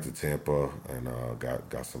moved back to Tampa and I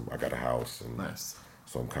got a house. And nice.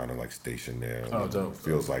 So I'm kind of like stationed there. Oh, dope.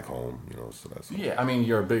 Feels like home, so that's home. Yeah, I mean,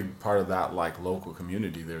 you're a big part of that like local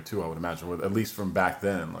community there too, I would imagine, at least from back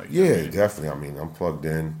then. Like, yeah, definitely. I mean, I'm plugged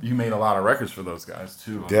in. You made a lot of records for those guys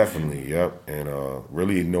too. Definitely, yep. And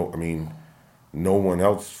really, no one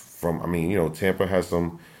else from, Tampa has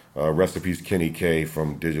some recipes. Kenny K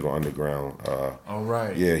from Digital Underground. Oh,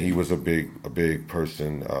 right. Yeah, he was a big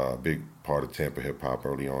person, a big part of Tampa hip hop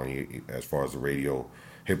early on. He, as far as the radio.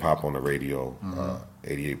 Hip hop on the radio,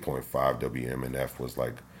 88.5 WMNF was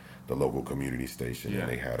like the local community station, and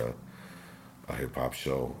they had a hip hop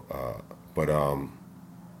show.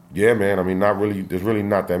 Yeah, man. I mean, there's really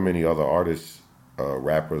not that many other artists,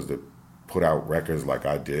 rappers that put out records like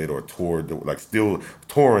I did or toured, like still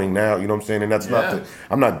touring now. You know what I'm saying? And that's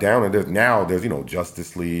I'm not down on this. Now there's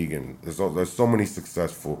Justice League, and there's so many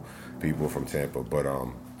successful people from Tampa, but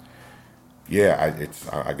I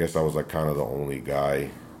guess I was like kind of the only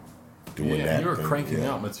guy doing that. You were cranking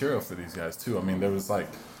out material for these guys too. I mean, there was like,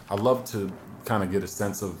 I love to kind of get a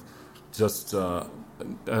sense of just,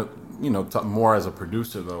 more as a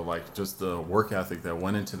producer though, like just the work ethic that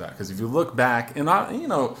went into that. Because if you look back, and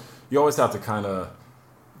you always have to kind of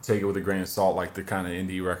take it with a grain of salt, like the kind of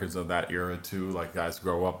indie records of that era too. Like guys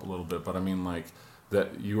grow up a little bit, but I mean like.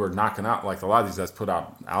 That you were knocking out, like a lot of these guys put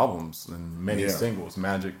out albums and many singles.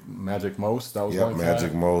 Magic Most, that was one guy.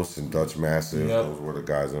 Magic Most and Dutch Massive, those were the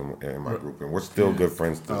guys in my group, and we're still good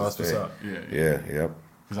friends to this day. That's what's up. Yeah.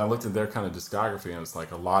 Because I looked at their kind of discography, and it's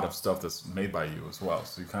like a lot of stuff that's made by you as well.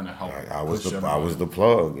 So you kind of help. I was the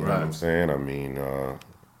plug. You know what I'm saying? I mean,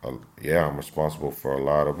 I'm responsible for a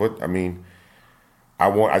lot of what. I mean,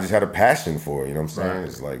 I just had a passion for it. You know what I'm saying?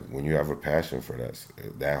 It's like when you have a passion for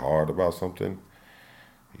that hard about something.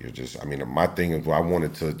 you're just. I mean, my thing is, I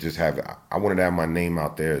wanted to have my name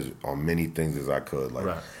out there on many things as I could,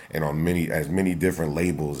 like, and on as many different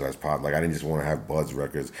labels as possible. Like, I didn't just want to have Buds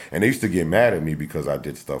Records, and they used to get mad at me because I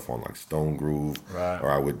did stuff on like Stone Groove, or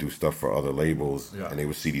I would do stuff for other labels, and they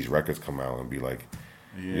would see these records come out and be like,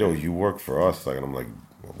 "Yo, you work for us," like, and I'm like,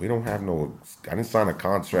 well, we don't have no. I didn't sign a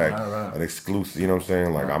contract, an exclusive. You know what I'm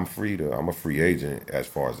saying? Like, I'm a free agent as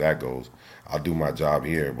far as that goes. I'll do my job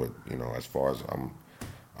here, but you know, as far as I'm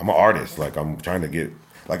an artist. Like, I'm trying to get,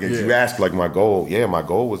 like, if you ask, like, my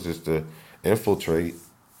goal was just to infiltrate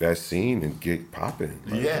that scene and get popping.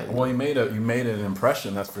 Like, well, you made an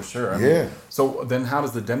impression, that's for sure. I mean, so then how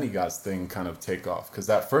does the Demigods thing kind of take off? Because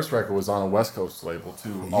that first record was on a West Coast label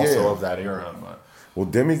too, also of that era. Well,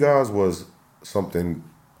 Demigods was something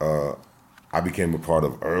I became a part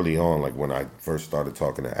of early on, like when I first started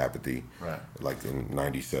talking to Apathy, like in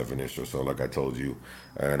 97-ish or so, like I told you.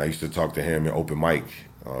 And I used to talk to him in open mic,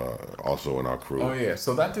 also in our crew. Oh, yeah.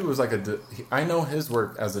 So that dude was like I know his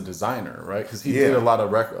work as a designer, right? Because he did a lot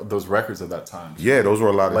of those records at that time. Yeah, those were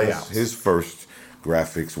a lot of his first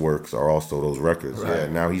graphics works are also those records. Yeah,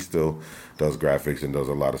 now he still does graphics and does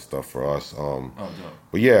a lot of stuff for us.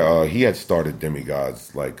 But yeah, he had started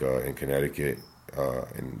Demigods like in Connecticut.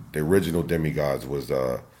 And the original Demigods was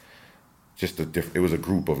just it was a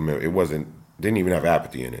group of men. Didn't even have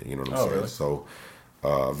Apathy in it. You know what I'm saying? Really? So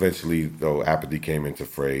eventually, though, Apathy came into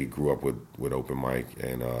fray. Grew up with open mic,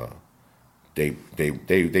 and they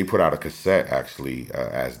put out a cassette actually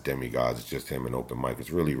as Demigods. It's just him and open mic.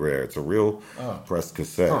 It's really rare. It's a real pressed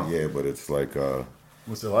cassette. Yeah, but it's like.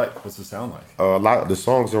 What's it like? What's it sound like? A lot of the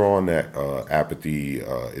songs are on that Apathy.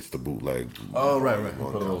 It's the bootleg. Oh, right.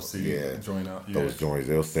 Put a little CD joint out. Yeah. Those joints,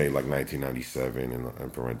 they'll say like 1997 in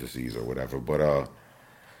parentheses or whatever. But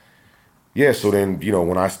yeah. So then, you know,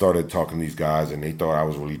 when I started talking to these guys, and they thought I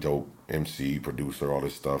was really dope MC, producer, all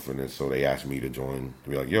this stuff, and then so they asked me to join. To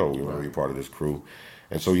be like, yo, we want to be part of this crew.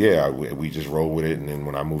 And so yeah, we just rolled with it. And then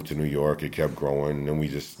when I moved to New York, it kept growing. And we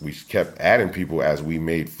kept adding people as we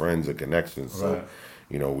made friends and connections. So.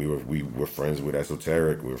 You know, we were friends with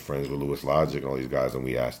Esoteric, we were friends with Louis Logic, all these guys, and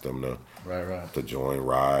we asked them to join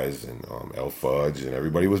Rise and El Fudge, and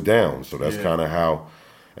everybody was down. So that's kind of how.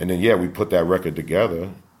 And then we put that record together,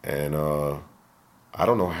 and I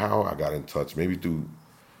don't know how I got in touch. Maybe through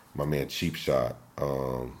my man Cheap Shot.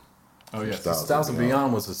 Styles and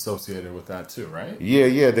Beyond was associated with that too, right?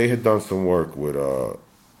 Yeah, they had done some work with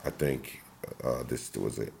I think this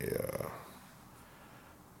was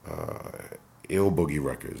Ill Boogie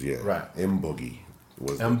Records, right. M Boogie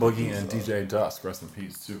was M Boogie and DJ Dusk, rest in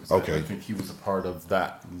peace too. So I think he was a part of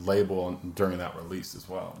that label during that release as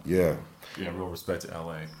well. Yeah, real respect to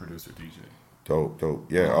LA producer DJ. Dope.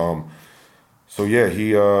 Yeah. So yeah,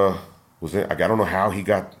 he was in, I don't know how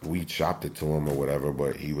we chopped it to him or whatever,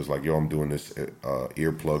 but he was like, yo, I'm doing this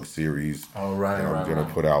earplug series. Oh, right. And I'm gonna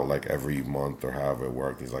put out like every month or however it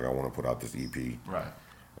worked. He's like, I want to put out this EP. Right.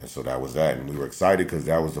 And so that was that, and we were excited because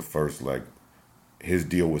that was the first, like, his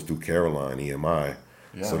deal was through Caroline EMI.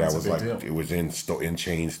 Yeah, so that was like deal. It was in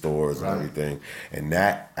chain stores and everything. And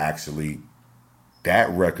that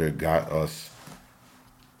record got us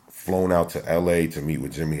flown out to LA to meet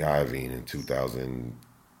with Jimmy Iovine in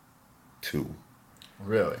 2002.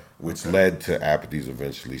 Really? Which led to Apathy's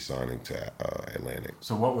eventually signing to Atlantic.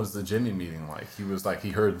 So what was the Jimmy meeting like? He was like,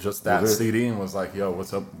 he heard just that CD and was like, yo,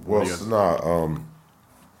 what's up?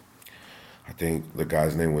 I think the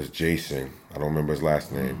guy's name was Jason. I don't remember his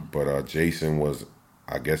last name, but Jason was,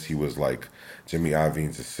 I guess he was like Jimmy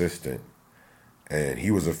Iovine's assistant, and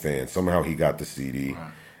he was a fan. Somehow he got the CD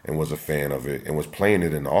and was a fan of it and was playing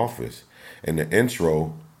it in the office. And the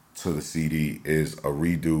intro to the CD is a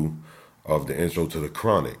redo of the intro to The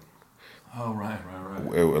Chronic. Oh, right.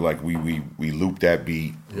 Like we looped that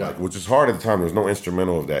beat, which is hard at the time. There was no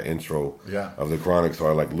instrumental of that intro of The Chronic, so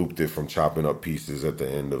I like looped it from chopping up pieces at the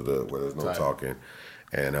end of where there's no talking,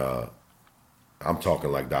 and I'm talking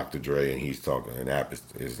like Dr. Dre, and he's talking, and App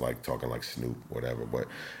is like talking like Snoop, whatever. But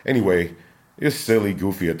anyway, it's silly,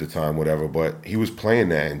 goofy at the time, whatever. But he was playing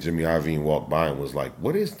that, and Jimmy Iovine walked by and was like,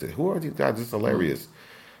 "What is this? Who are these guys? This is hilarious.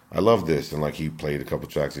 I love this." And like he played a couple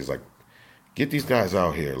tracks. He's like, get these guys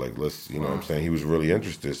out here. Like, let's, you know what I'm saying? He was really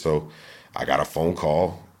interested. So I got a phone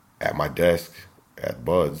call at my desk at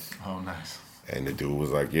Bud's. Oh, nice. And the dude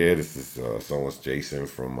was like, yeah, this is someone's Jason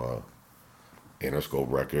from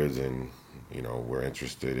Interscope Records. And, you know, we're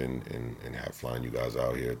interested in flying you guys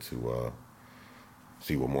out here to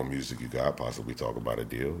see what more music you got, possibly talk about a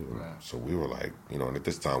deal. Right. So we were like, you know, and at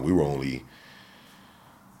this time we were only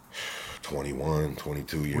 21,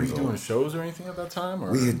 22 years old. Were you doing shows or anything at that time?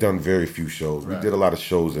 Or? We had done very few shows. Right. We did a lot of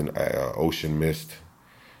shows in Ocean Mist.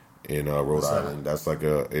 in Rhode Island. That's like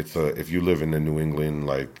if you live in the New England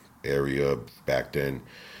like area back then,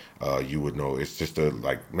 you would know. It's just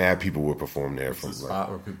like mad people would perform there. From like,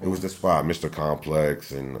 it was the spot. Mr.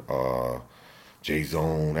 Complex and J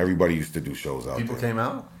Zone. Everybody used to do shows out there. People came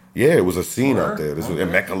out. Yeah, it was a scene out there. This was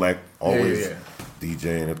and Mechalek always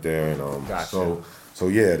DJing up there, and so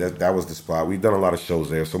yeah, that was the spot. We've done a lot of shows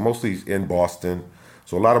there. So mostly in Boston.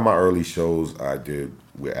 So a lot of my early shows I did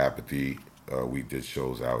with Apathy. We did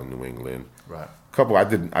shows out in New England. Right.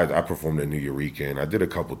 I performed in New Eureka, and I did a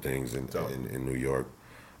couple things in New York.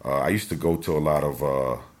 I used to go to a lot of,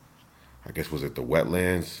 I guess was it the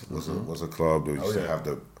Wetlands was a club. They used to have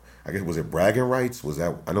I guess was it Bragging Rights? Was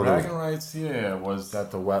that I don't know. Bragging Rights, yeah, was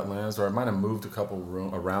at the Wetlands, or I might have moved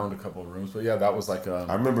around a couple rooms, but yeah, that was like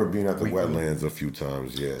I remember being at the Wetlands a few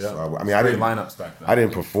times. Yeah, yeah. So I didn't lineups back then. I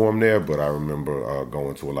didn't perform there, but I remember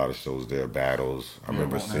going to a lot of shows there, battles. I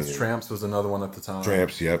remember seeing Tramps was another one at the time.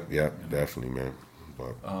 Tramps, yep, definitely, man.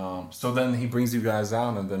 But, so then he brings you guys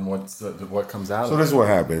out, and then what comes out? So this is what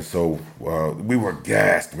happened. So we were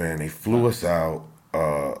gassed, man. They flew us out.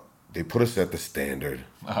 They put us at the Standard.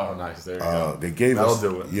 Oh, nice. There you go. They gave That'll us,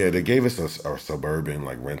 do it. Yeah, they gave us a Suburban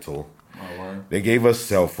like rental. Oh, word. They gave us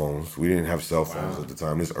cell phones. We didn't have cell phones at the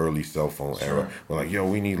time. This early cell phone era. We're like, yo,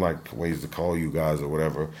 we need like ways to call you guys or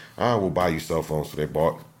whatever. We'll buy you cell phones. So they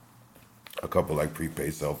bought a couple like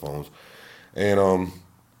prepaid cell phones, and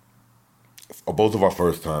both of our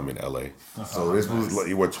first time in LA. So this was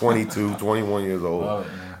like, we're 22, 21 years old,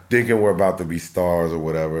 thinking we're about to be stars or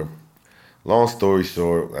whatever. Long story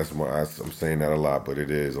short, I'm saying that a lot, but it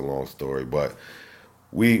is a long story. But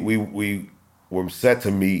we were set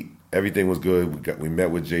to meet. Everything was good. We met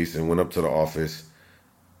with Jason, went up to the office,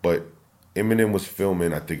 but Eminem was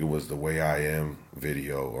filming. I think it was the Way I Am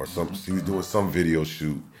video or something. He was doing some video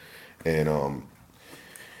shoot, and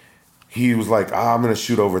he was like, "I'm gonna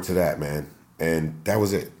shoot over to that, man," and that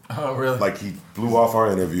was it. Oh, really? Like he blew off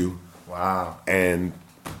our interview. Wow. And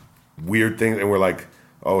weird things, and we're like,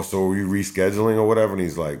 "Oh, so are we rescheduling or whatever?" And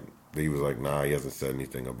he was like, "Nah, he hasn't said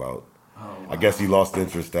anything about." Oh, wow. I guess he lost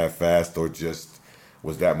interest that fast, or just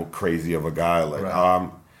was that crazy of a guy. Like,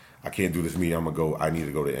 I can't do this meeting. I need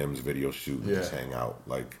to go to M's video shoot and just hang out.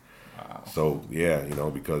 Like, so yeah,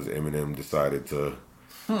 because Eminem decided to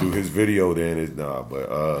do his video, then it's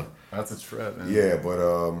but that's a trip, man. Yeah,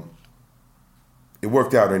 but it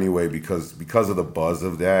worked out anyway because of the buzz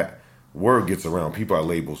of that. Word gets around. People at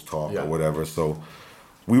labels talk or whatever. So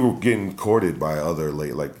we were getting courted by other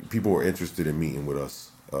like people were interested in meeting with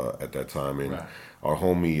us at that time, and our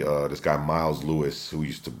homie, this guy Miles Lewis, who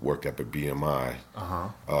used to work up at BMI,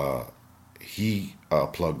 he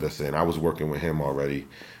plugged us in. I was working with him already,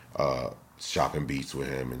 shopping beats with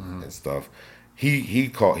him and stuff. He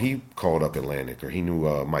called up Atlantic, or he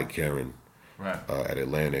knew Mike Karen at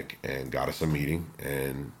Atlantic, and got us a meeting,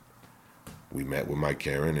 and we met with Mike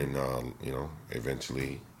Karen, and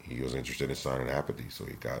eventually he was interested in signing Apathy, so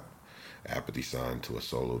he got Apathy signed to a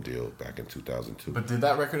solo deal back in 2002. But did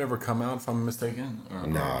that record ever come out, if I'm mistaken?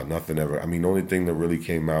 Nah, nothing ever. I mean, the only thing that really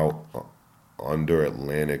came out under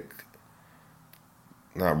Atlantic,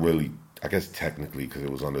 not really, I guess technically, because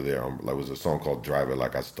it was under there. Like, it was a song called Drive It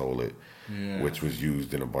Like I Stole It, which was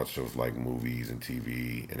used in a bunch of like movies and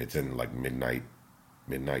TV, and it's in like Midnight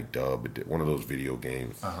Dub, one of those video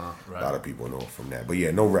games. A lot of people know it from that. But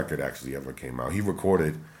yeah, no record actually ever came out. He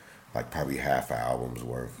recorded like probably half an album's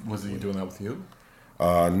worth. Was he doing that with you?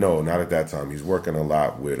 No, not at that time. He's working a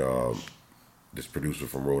lot with this producer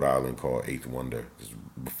from Rhode Island called Eighth Wonder. This is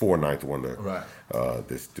before Ninth Wonder. Right.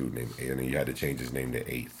 This dude named, and he had to change his name to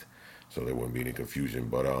Eighth, so there wouldn't be any confusion.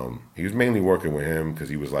 But he was mainly working with him because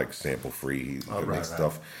he was like sample free. He could make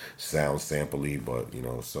stuff sound sampley, but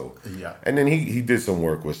so. Yeah. And then he did some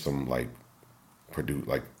work with some like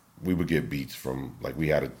we would get beats from like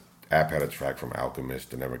App had a track from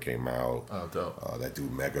Alchemist that never came out. Oh, dope. That dude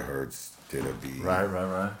Megahertz did a beat. Right.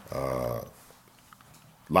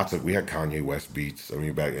 We had Kanye West beats. I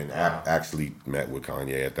mean, back and App actually met with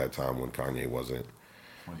Kanye at that time when Kanye wasn't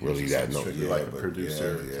really that like a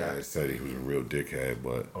producer. Yeah, it said he was a real dickhead,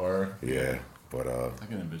 but I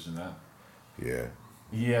can envision that. Yeah.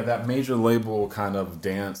 Yeah, that major label kind of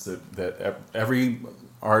dance that every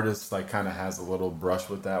artist like kind of has a little brush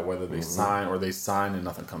with that, whether they sign and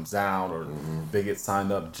nothing comes out, or they get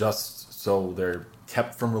signed up just so they're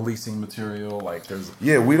kept from releasing material. Like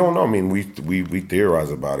we don't know. I mean, we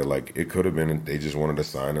theorize about it. Like it could have been they just wanted to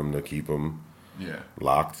sign them to keep them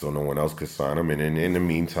locked so no one else could sign them, and in the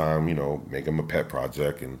meantime, make them a pet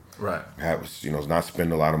project and have not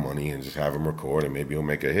spend a lot of money and just have them record, and maybe he'll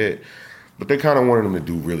make a hit. But they kind of wanted him to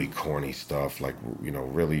do really corny stuff, like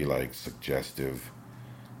really like suggestive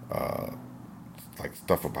like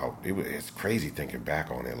stuff about it. It's crazy thinking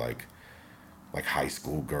back on it, like high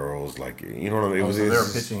school girls, like you know what I mean. So they were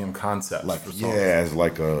pitching him concepts, like for yeah, as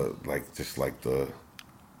like a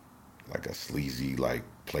sleazy like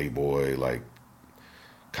playboy like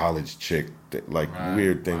college chick, like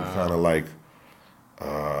weird thing, kind of like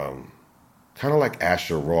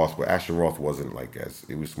Asher Roth, but Asher Roth wasn't like as,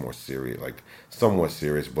 it was more serious, like somewhat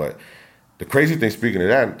serious. But the crazy thing, speaking of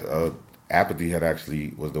that, Apathy had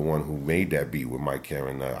actually was the one who made that beat with Mike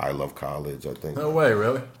Caron, I Love College, I think. No way,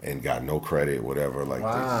 really? And got no credit, whatever. Like they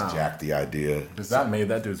just jacked the idea. Because that made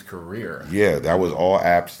that dude's career. Yeah, that was all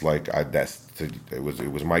App's. Like it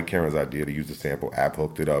was Mike Caron's idea to use the sample. App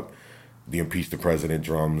hooked it up. The Impeach the President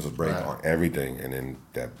drums, break on everything, and then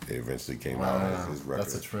that eventually came out as his record.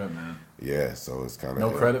 That's a trip, man. Yeah, so it's kind of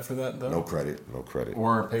no credit for that though. No credit.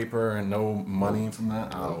 Or paper and no money from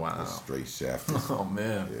that. No, oh wow, straight shaft. Oh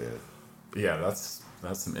man. Yeah, that's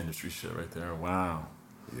some industry shit right there. Wow.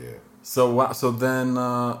 Yeah. So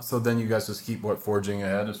then you guys just keep forging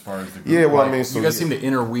ahead as far as the group? Yeah, well, like, I mean, so you guys seem to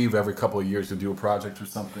interweave every couple of years to do a project or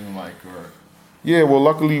something like, or. Yeah, well,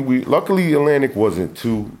 luckily Atlantic wasn't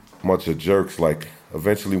too much of jerks. Like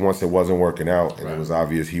eventually, once it wasn't working out and it was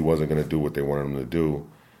obvious he wasn't going to do what they wanted him to do,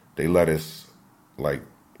 they let him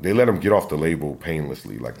get off the label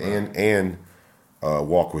painlessly. Like and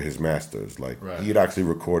walk with his masters. Like he had actually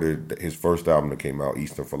recorded his first album that came out,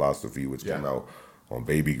 Eastern Philosophy, which came out on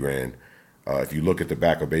Baby Grand. If you look at the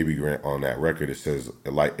back of Baby Grand on that record, it says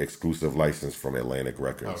exclusive license from Atlantic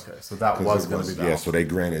Records. Okay, so that was going to be that. Yeah, so they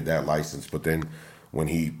granted that license. But then when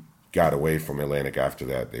he got away from Atlantic after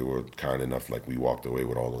that, they were kind enough, like we walked away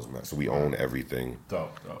with all those masters. So we own everything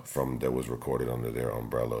from that was recorded under their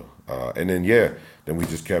umbrella. And then then we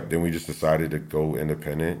just decided to go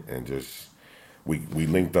independent and just. We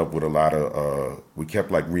linked up with a lot of, we kept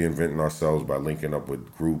like reinventing ourselves by linking up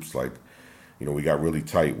with groups like, you know, we got really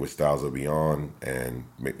tight with Styles of Beyond and,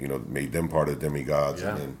 you know, made them part of Demigods.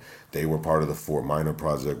 And then they were part of the Fort Minor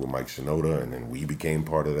project with Mike Shinoda, and then we became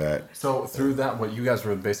part of that. So through that, you guys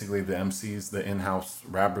were basically the MCs, the in-house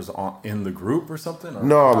rappers in the group or something? Or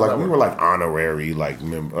no, like we were like honorary, like, you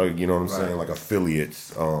know what I'm saying? Like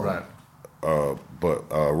affiliates. But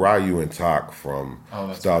Ryu and Tak from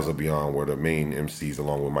Styles of Beyond were the main MCs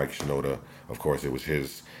along with Mike Shinoda. Of course, it was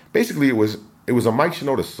his. Basically, it was a Mike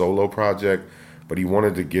Shinoda solo project, but he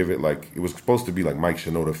wanted to give it like it was supposed to be like Mike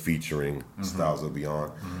Shinoda featuring Styles of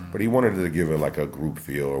Beyond, but he wanted to give it like a group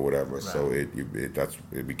feel or whatever. Right. So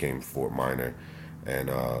it became Fort Minor,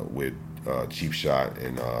 and with Cheap Shot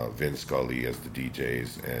and Vin Scully as the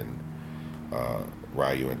DJs and.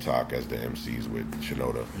 Ryu and Tak as the MCs with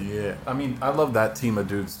Shinoda. Yeah, I mean, I love that team of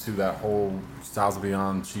dudes too. That whole Styles of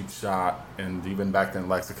Beyond, Cheap Shot, and even back then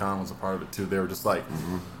Lexicon was a part of it too. They were just like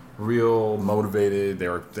real motivated. They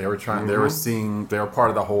were trying. They were seeing. They were part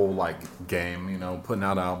of the whole like game. You know, putting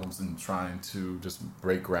out albums and trying to just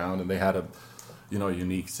break ground. And they had a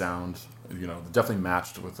unique sound. You know, definitely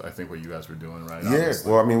matched with I think what you guys were doing, right? Yeah. Obviously.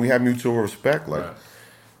 Well, I mean, we had mutual respect. Like. Right.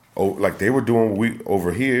 Oh, like they were doing what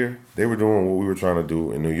over here, they were doing what we were trying to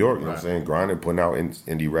do in New York. You know what I'm saying? Grinding, putting out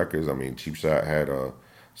indie records. I mean, Cheap Shot had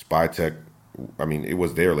Spy Tech. I mean, it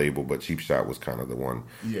was their label, but Cheap Shot was kind of the one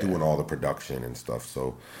doing all the production and stuff.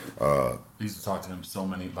 So, I used to talk to him so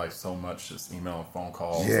much, just email and phone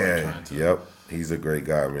calls. Yep. He's a great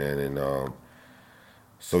guy, man. And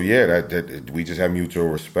so that we just had mutual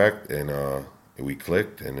respect, and we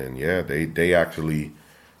clicked. And then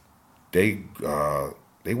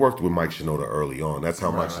they worked with Mike Shinoda early on. That's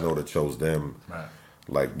how Mike Shinoda chose them. Right.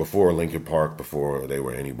 Like before Linkin Park, before they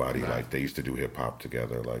were anybody, like they used to do hip hop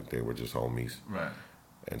together. Like they were just homies. Right.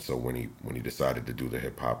 And so when he decided to do the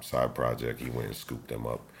hip hop side project, he went and scooped them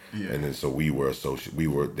up. Yeah. And then so we were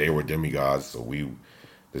they were demigods. So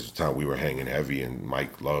this was the time we were hanging heavy, and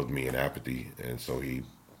Mike loved me and Apathy, and so he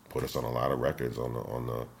put us on a lot of records on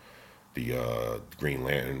the Green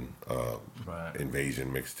Lantern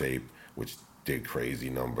Invasion mixtape, which did crazy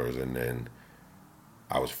numbers. And then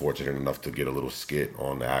I was fortunate enough to get a little skit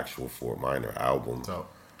on the actual Fort Minor album. So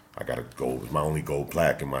I got it was my only gold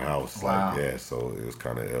plaque in my house. Wow. Like, so it was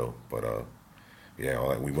kind of ill. But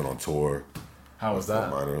we went on tour. How was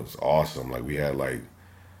that? Fort Minor. It was awesome. Like we had like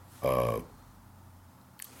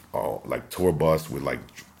tour bus with like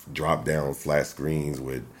drop down flat screens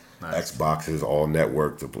with Xboxes, all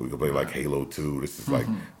networked to play like Halo 2. This is like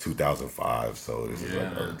 2005, so this is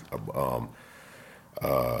like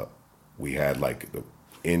we had like the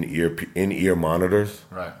in-ear monitors,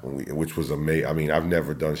 which was amazing. I mean, I've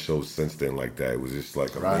never done shows since then like that. It was just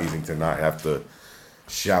like amazing to not have to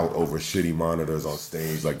shout over shitty monitors on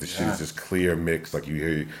stage. Like the shit is just clear mix. Like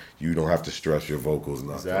you don't have to stress your vocals,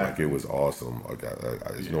 nothing. Exactly. Like it was awesome. Like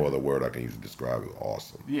there's no other word I can use to describe it.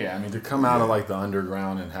 Awesome. Yeah, I mean, to come out of like the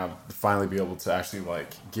underground and finally be able to actually like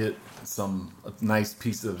get a nice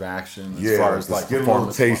piece of action as far as like get a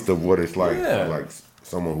little taste of what it's like, like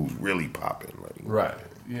someone who's really popping. Like, right.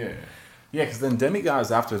 Yeah. Yeah, because then Demigods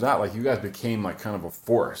after that, like you guys became like kind of a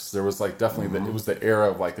force. There was like definitely it was the era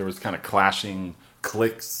of like there was kind of clashing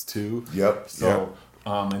cliques too. Yep. So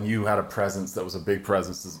and you had a presence that was a big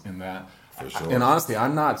presence in that. For sure. And honestly,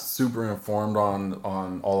 I'm not super informed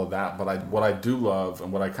on all of that, but what I do love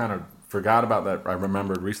and what I kind of forgot about that I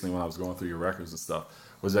remembered recently when I was going through your records and stuff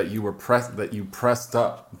was that you pressed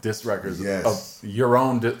up disc records of your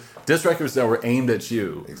own disc records that were aimed at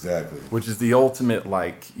you. Exactly. Which is the ultimate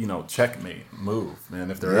checkmate move,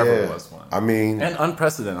 man, if there ever was one. I mean, and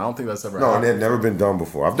unprecedented. I don't think that's ever happened. No, and it had never been done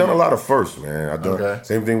before. I've done a lot of firsts, man. I've done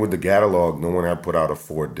same thing with the catalog. No one had put out a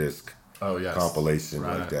 4-disc compilation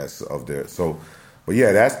like that of their but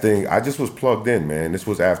yeah, that thing, I just was plugged in, man. This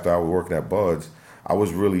was after I was working at Buds. I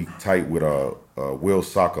was really tight with Will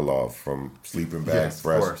Sokolov from Sleeping Bag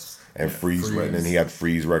Press and Freeze. And then he had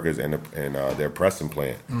Freeze Records and their pressing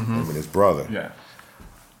plant, him and his brother. Yeah.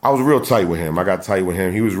 I was real tight with him. I got tight with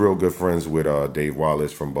him. He was real good friends with Dave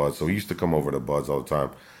Wallace from Buds, so he used to come over to Buds all the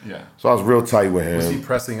time. Yeah. So I was real tight with him. Was he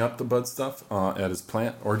pressing up the Bud stuff at his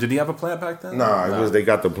plant? Or did he have a plant back then? Nah, they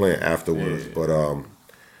got the plant afterwards. Yeah. But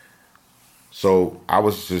so I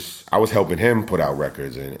was helping him put out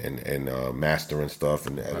records and mastering stuff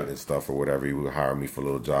and editing stuff or whatever. He would hire me for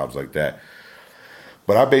little jobs like that.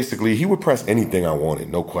 But he would press anything I wanted,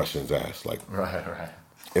 no questions asked. Like,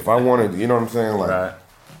 if I wanted, you know what I'm saying? Like,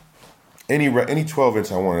 any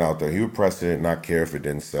 12-inch I wanted out there, he would press it, not care if it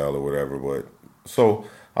didn't sell or whatever. But so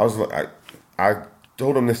I was like, I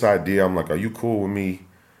told him this idea. I'm like, are you cool with me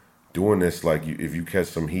doing this? Like, if you catch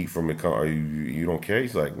some heat from it, are you don't care?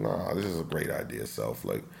 He's like, nah, this is a great idea, Self.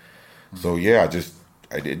 Like, so yeah,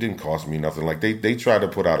 it didn't cost me nothing. Like they tried to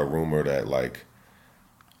put out a rumor that like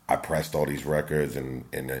I pressed all these records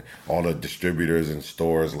and all the distributors and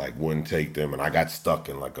stores like wouldn't take them, and I got stuck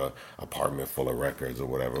in like a apartment full of records or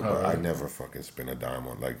whatever. But I never fucking spent a dime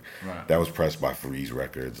on that was pressed by Freeze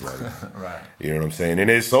Records, like you know what I'm saying? And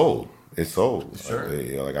it sold. It sold. Sure.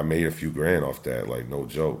 Like I made a few grand off that, like no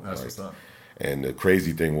joke. That's what's up. And the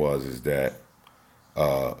crazy thing is that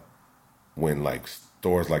when like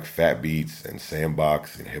stores like Fat Beats and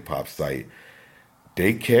Sandbox and Hip Hop Site,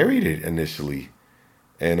 they carried it initially.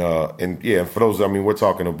 And yeah, for those, I mean, we're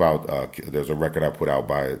talking about, there's a record I put out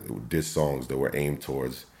by diss songs that were aimed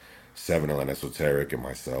towards 7L and Esoteric and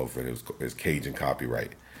myself, and it was Cajun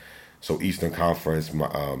copyright. So Eastern Conference,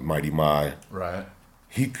 Mighty My. Right.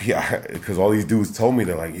 Because all these dudes told me,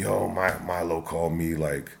 they're like, yo, Milo called me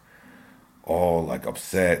like all like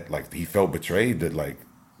upset, like he felt betrayed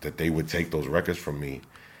that they would take those records from me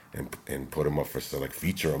and put them up for sale, like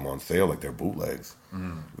feature them on sale like they're bootlegs,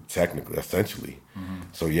 technically, essentially.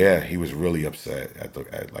 So yeah, he was really upset at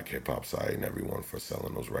like Hip Hop Site and everyone for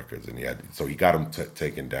selling those records, and he got them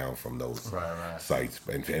taken down from those sites.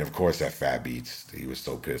 And of course at Fat Beats, he was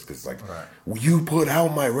so pissed because like, you put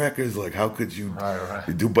out my records, like how could you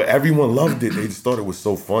do? But everyone loved it. They just thought it was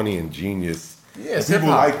so funny and genius. Yeah, people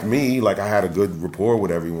liked me. Like I had a good rapport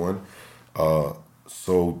with everyone.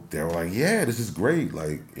 So they were like, yeah, this is great.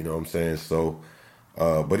 Like, you know what I'm saying? So,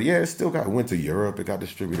 but yeah, it went to Europe. It got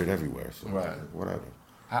distributed everywhere. So whatever.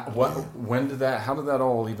 How did that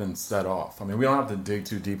all even set off? I mean, we don't have to dig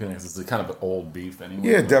too deep in it because it's kind of an old beef anyway.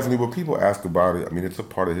 Yeah, definitely. But people ask about it. I mean, it's a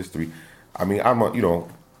part of history. I mean,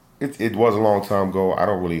 it was a long time ago. I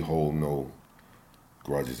don't really hold no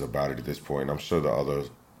grudges about it at this point. I'm sure the other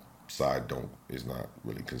side is not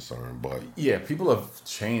really concerned, but yeah, people have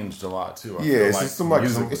changed a lot too.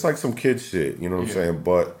 It's like some kid shit, you know what I'm saying?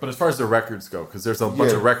 But as far as the records go, because there's a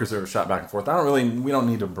bunch of records that are shot back and forth. we don't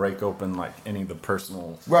need to break open like any of the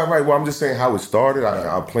personal. Right. Well, I'm just saying how it started.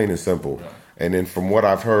 I'm plain and simple. Yeah. And then from what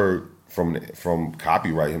I've heard from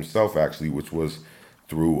Copyright himself, actually, which was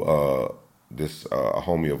through this a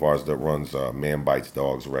homie of ours that runs Man Bites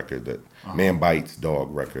Dog Records.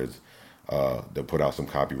 That put out some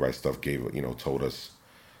copyright stuff, told us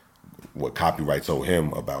what copyrights owe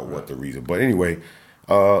him about what the reason. But anyway,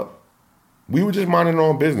 we were just minding our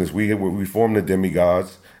own business. We formed the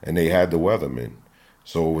Demigods, and they had the Weathermen.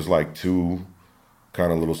 So it was like two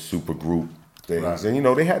kind of little super group things. Right.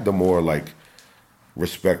 And, they had the more like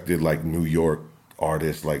respected like New York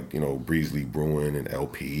artists like, Breezley Bruin and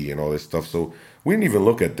LP and all this stuff. So we didn't even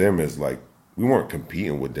look at them as like, we weren't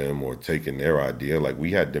competing with them or taking their idea. Like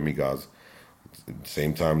we had Demigods.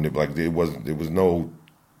 Same time, like there was no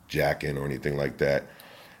jacking or anything like that.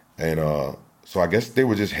 And so I guess they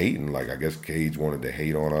were just hating. Like, I guess Cage wanted to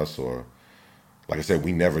hate on us, or like I said,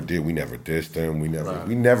 we never dissed him. We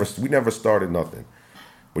never started nothing.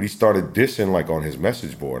 But he started dissing like on his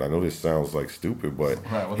message board. I know this sounds like stupid, but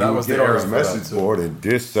that was get the on era his for message that, board and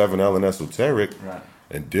diss 7L and Esoteric, Right.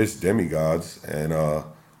 and diss Demigods, and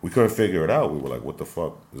we couldn't figure it out. We were like, "What the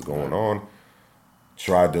fuck is going on?"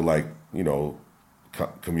 Tried to like,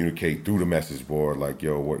 communicate through the message board, like,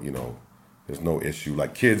 "Yo, what, there's no issue."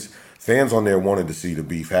 Like fans on there wanted to see the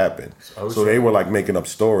beef happen, so they were like making up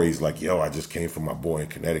stories, like, "Yo, I just came from my boy in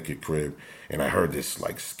Connecticut crib, and I heard this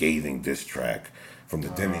like scathing diss track from the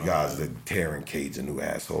Demigods that tearing Cage a new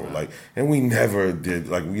asshole." Like, and we never did,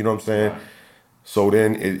 like, you know what I'm saying? Right. So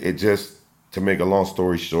then it just, to make a long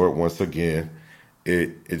story short, once again,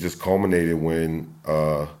 it just culminated when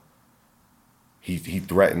he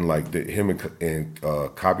threatened, like, him and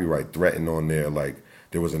Copyright threatened on there, like,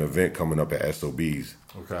 there was an event coming up at SOB's.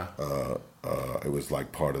 Okay. It was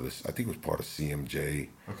like part of this, I think it was part of CMJ.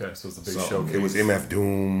 Okay, so it's a big showcase. It was MF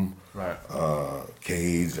Doom, right?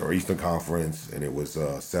 Cage, or Eastern Conference, and it was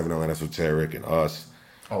 7L and Esoteric and us.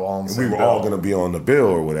 Oh, all on the and same we were bill. all gonna be on the bill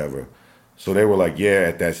or whatever. So they were like, yeah,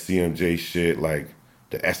 at that CMJ shit, like,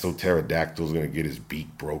 the Esoterodactyl's gonna get his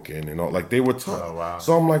beak broken and all. Like, they were talking. Oh, wow.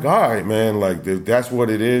 So I'm like, all right, man, like, if that's what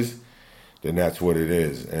it is, then that's what it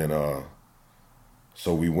is. And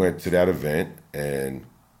so we went to that event, and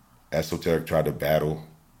Esoteric tried to battle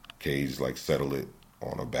Cage, like, settle it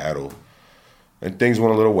on a battle. And things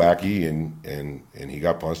went a little wacky, and he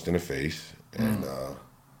got punched in the face. And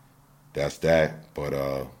that's that.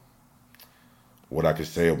 But what I could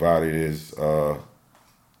say about it is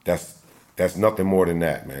that's nothing more than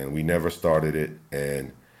that, man. We never started it.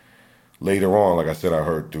 And later on, like I said, I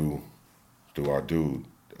heard through our dude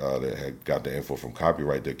that had got the info from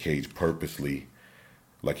Copyright that Cage purposely,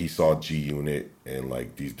 like, he saw G-Unit and,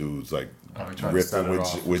 like, these dudes, like, ripping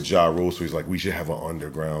with Ja Rule. So he's like, we should have an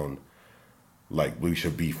underground, like, we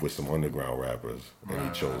should beef with some underground rappers. And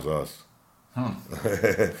he chose us.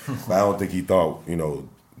 But I don't think he thought,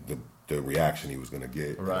 the reaction he was going to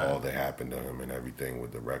get, and all that happened to him and everything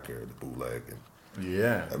with the record, the bootleg. And,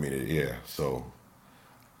 yeah. I mean, so.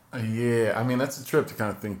 Yeah, I mean, that's a trip to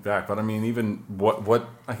kind of think back. But, I mean, even what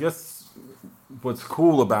I guess what's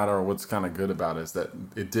cool about it, or what's kind of good about it, is that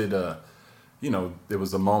it did, there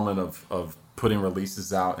was a moment of putting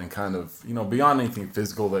releases out and kind of, beyond anything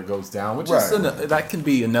physical that goes down, which is that can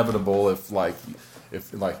be inevitable if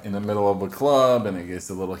in the middle of a club and it gets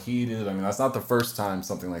a little heated. I mean, that's not the first time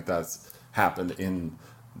something like that's happened in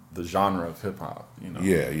the genre of hip hop,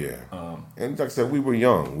 Yeah. And like I said, we were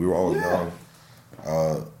young. We were all young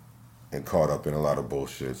and caught up in a lot of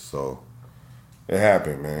bullshit. So it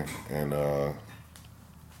happened, man. And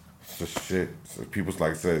it's just shit. So people,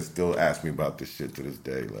 like I said, still ask me about this shit to this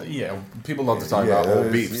day. Like, people love to talk about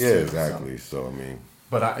old beefs. Yeah, too, exactly. So, I mean.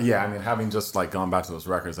 But having just like gone back to those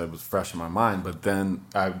records, it was fresh in my mind. But then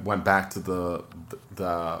I went back to the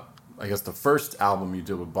I guess the first album you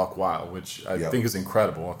did with Buck Wild, which I think is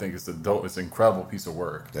incredible. I think it's it's an incredible piece of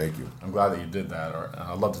work. Thank you. I'm glad that you did that.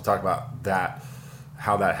 I'd love to talk about that,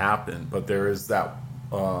 how that happened. But there is that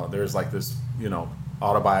there's like this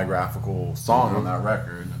autobiographical song on that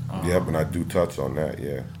record. And I do touch on that.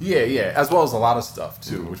 Yeah, as well as a lot of stuff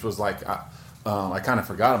too, which was like. I kind of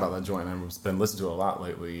forgot about that joint. I've been listening to it a lot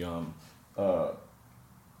lately. I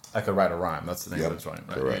Could Write a Rhyme. That's the name of the joint,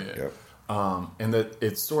 right? Correct. Yeah. And that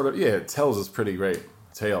it's sort of it tells this pretty great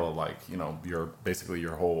tale of, like, your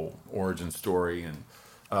whole origin story, and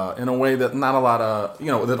in a way that not a lot of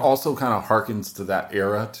that also kind of harkens to that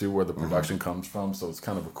era too, where the production comes from. So it's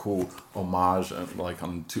kind of a cool homage, like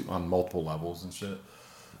on multiple levels and shit.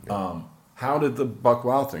 Yeah. How did the Buck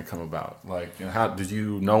Wild thing come about? Like, how did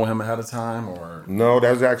you know him ahead of time, or? No, that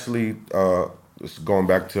was actually going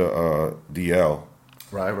back to DL.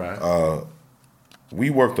 Right. We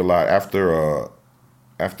worked a lot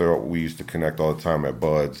after we used to connect all the time at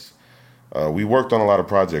Bud's. We worked on a lot of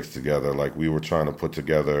projects together. Like, we were trying to put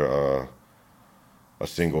together a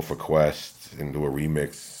single for Quest and do a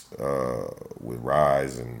remix with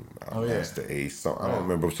Rise and Master Ace. So, I don't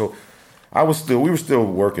remember. So. We were still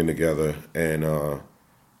working together, and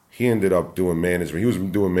he ended up doing management. He was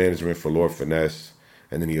doing management for Lord Finesse,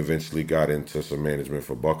 and then he eventually got into some management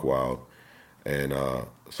for Buck Wild. And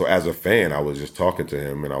so as a fan, I was just talking to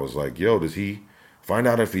him, and I was like, yo, does he find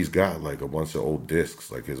out if he's got like a bunch of old discs,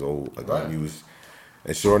 like his old unused?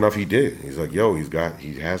 And sure enough, he did. He's like, yo,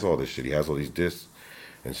 he has all this shit. He has all these discs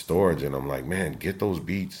in storage. And I'm like, man, get those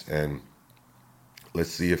beats, and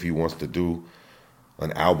let's see if he wants to do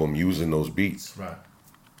an album using those beats. Right.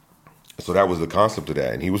 So that was the concept of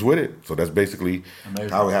that, and he was with it. So that's basically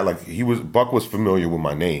how it had. Like Buck was familiar with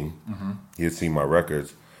my name. Mm-hmm. He had seen my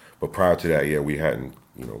records, but prior to that, yeah, we hadn't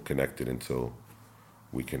connected until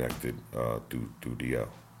we connected through DL.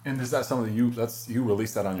 And is that something you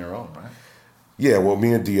released that on your own, right? Yeah, well,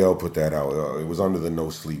 me and DL put that out. It was under the No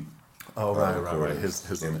Sleep. Oh, right.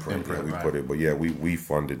 His imprint. Yeah, we right. put it, but yeah, we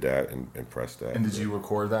funded that and pressed that. And did you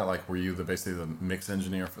record that? Like, were you basically the mix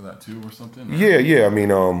engineer for that too, or something? Or? Yeah. I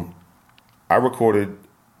mean, I recorded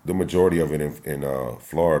the majority of it in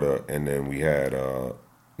Florida, and then we had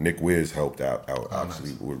Nick Wiz helped out actually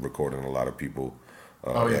nice. with recording a lot of people.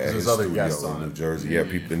 Because there's other guests in New Jersey. Yeah,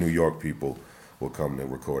 people, the New York people will come to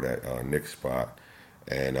record at Nick's spot.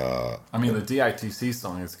 And I mean, the DITC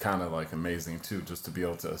song is kind of like amazing too, just to be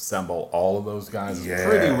able to assemble all of those guys. Yeah. It's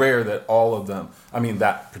pretty rare that all of them. I mean,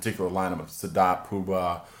 that particular lineup of Sadat,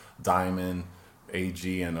 Puba, Diamond,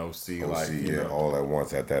 AG, and OC, all at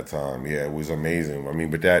once at that time. Yeah, it was amazing. I mean,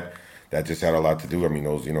 but that just had a lot to do. I mean,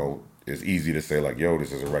 those, it's easy to say like, yo,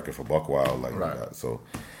 this is a record for Buck Wild, like right. that. So,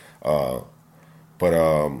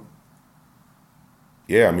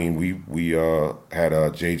 yeah, I mean, we had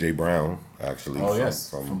JJ Brown actually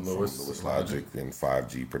from Lewis Logic and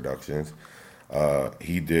 5G Productions.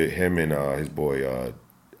 He did him and his boy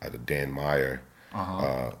Dan Meyer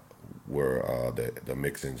were the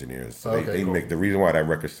mix engineers. So they cool. The reason why that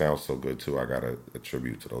record sounds so good too. I gotta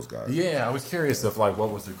attribute to those guys. Yeah, I was curious if what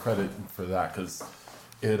was the credit for that, because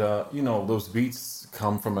it those beats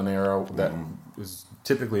come from an era that was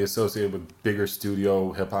typically associated with bigger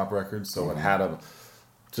studio hip hop records, so it had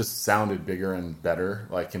just sounded bigger and better,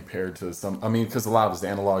 like compared to some. I mean, because a lot of it's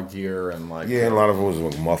analog gear and and a lot of it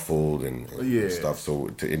was muffled and stuff, so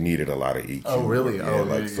it needed a lot of EQ. Oh, really?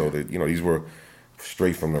 So that these were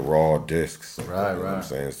straight from the raw discs. Right, you know what I'm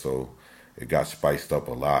saying? So it got spiced up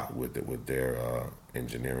a lot with their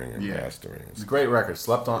engineering and mastering. It's a great record.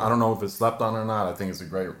 Slept on. I don't know if it's slept on or not. I think it's a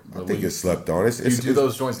great release. I think it's slept on. Do you do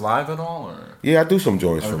those joints live at all? Or? Yeah, I do some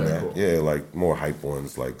joints from that. Cool. Yeah, like more hype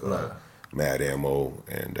ones, like Mad Ammo,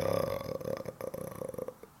 and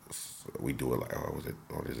we do it like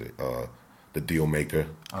what is it? The Deal Maker.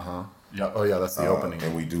 Yeah. Oh yeah, that's the opening.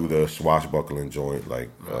 And we do the Swashbuckling joint. Like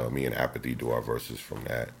me and Apathy do our verses from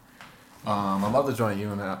that. I love the joint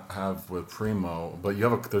you and have with Primo, but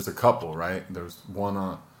there's a couple, right? There's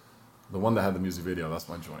one the one that had the music video. That's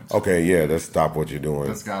my joint. Okay, yeah, that's Stop What You're Doing.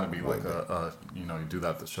 That's got to be like you do that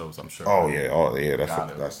at the shows, I'm sure. Oh yeah,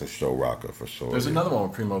 that's the show rocker for sure. There's another one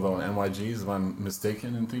with Primo though, NYGs. If I'm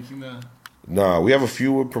mistaken in thinking that. Nah, we have a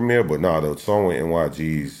few with Premier, but the song with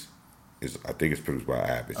NYGs I think it's produced by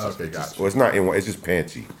App. It's gotcha. It's not NY. It's just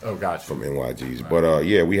Panchy. Oh, gotcha. From NYGs. Right.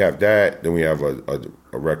 But we have that. Then we have a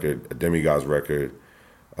record, a Demigod's record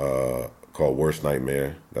called Worst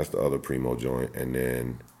Nightmare. That's the other Primo joint. And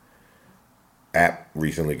then App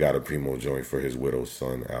recently got a Primo joint for his Widow's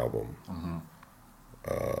Son album.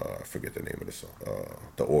 I forget the name of the song.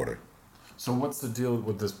 The Order. So what's the deal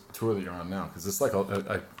with this tour that you're on now? Because it's like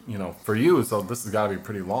for you, so this has got to be a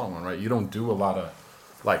pretty long one, right? You don't do a lot of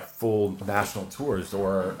full national tours,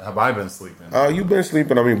 or have I been sleeping? You've been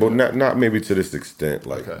sleeping. I mean, but not maybe to this extent.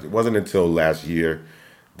 It wasn't until last year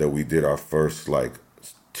that we did our first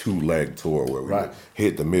 2-leg tour where we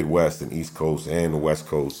hit the Midwest and East Coast and the West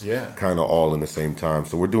Coast, kind of all in the same time.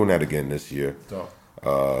 So we're doing that again this year. Dope.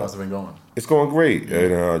 How's it been going? It's going great,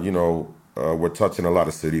 and we're touching a lot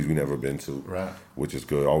of cities we never been to, which is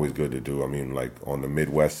good. Always good to do. I mean, on the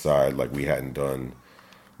Midwest side, we hadn't done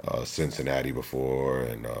Cincinnati before,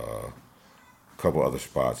 and a couple other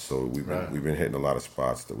spots. So we've been hitting a lot of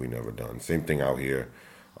spots that we never done. Same thing out here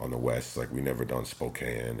on the West. We never done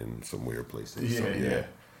Spokane and some weird places.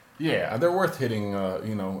 Yeah, they're worth hitting.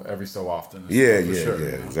 Every so often. Yeah,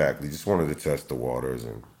 exactly. Just wanted to test the waters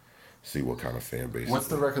and see what kind of fan base. What's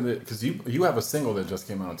the record because you have a single that just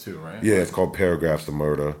came out too, right? Yeah, it's called Paragraphs of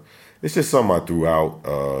Murder. It's just something I threw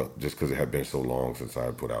out just because it had been so long since I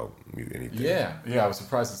had put out anything. Yeah, I was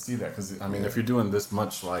surprised to see that because if you're doing this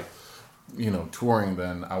much touring,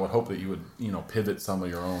 then I would hope that you would pivot some of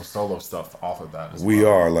your own solo stuff off of that. We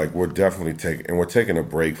are we're definitely taking a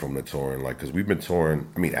break from the touring, because we've been touring.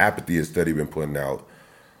 I mean, Apathy has steady been putting out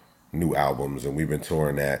new albums, and we've been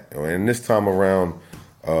touring that. And this time around,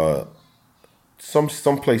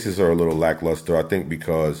 some places are a little lackluster. I think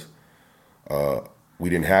because we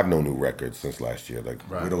didn't have no new records since last year.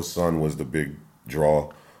 Widow's Son was the big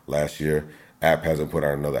draw last year. App hasn't put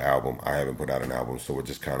out another album. I haven't put out an album, so we're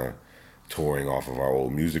just kind of touring off of our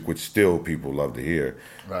old music, which still people love to hear.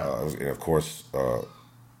 And of course, a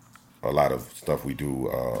lot of stuff we do,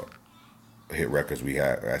 hit records we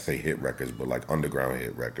had. I say hit records, but underground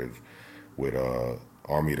hit records with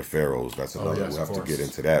Army of the Pharaohs. That's another. yes, We'll have of to get course.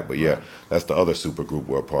 into that. But yeah, that's the other super group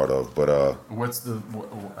we're a part of. But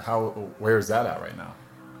where is that at right now?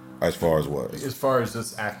 as far as what? As far as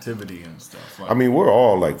just activity and stuff. Like, I mean, we're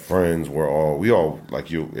all like friends. We all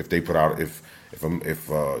like you. If they put out, if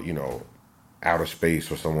you know, Outer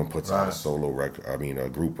Space or someone puts out a solo record, I mean, a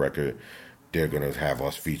group record, they're gonna have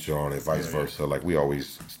us feature on it, vice versa. Like we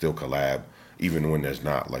always still collab, even when there's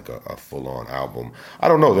not like a full on album. I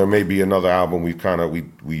don't know. There may be another album. We kind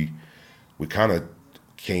of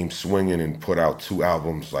came swinging and put out 2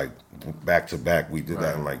 albums like back to back. We did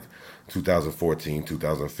that in like 2014,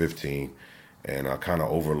 2015, and I kind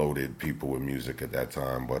of overloaded people with music at that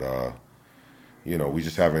time. But you know, we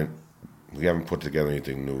haven't put together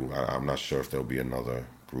anything new. I'm not sure if there'll be another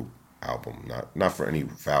group album. Not for any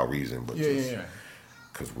foul reason, but just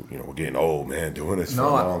because you know we're getting old, man, doing this for a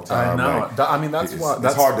long time. I know. Like, I mean, that's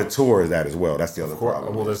it's hard to tour that as well. That's the other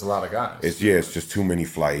problem. Well, there's a lot of guys. It's just too many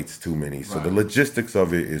flights, too many. So the logistics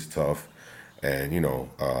of it is tough. And you know,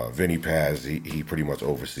 Vinny Paz, he pretty much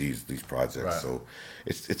oversees these projects, so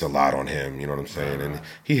it's a lot on him. You know what I'm saying? And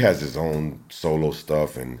he has his own solo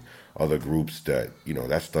stuff and other groups that you know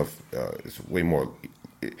that stuff is way more.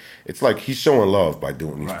 It's like he's showing love by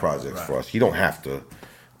doing these projects for us. He don't have to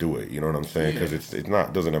do it. You know what I'm saying? Because it's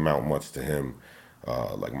not doesn't amount much to him,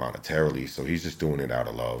 like monetarily. So he's just doing it out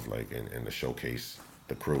of love, like and to showcase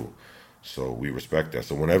the crew. So we respect that.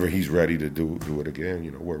 So whenever he's ready to do it again,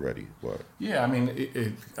 you know, we're ready. But yeah, I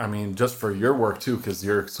mean, I mean, just for your work too, because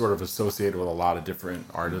you're sort of associated with a lot of different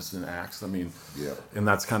artists and acts. I mean, and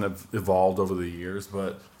that's kind of evolved over the years.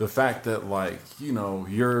 But the fact that like you know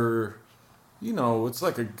it's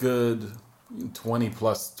like a good 20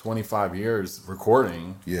 plus 25 years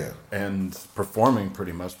recording, and performing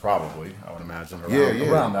pretty much probably. I would imagine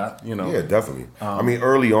around that, you know. Yeah, definitely. I mean,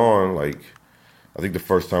 early on, like. I think the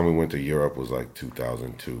first time we went to Europe was like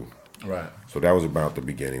 2002. Right. So that was about the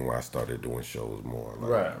beginning where I started doing shows more.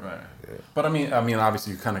 Like, right. Yeah. But I mean,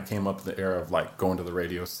 obviously, you kind of came up in the era of like going to the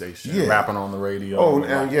radio station, rapping on the radio. Oh,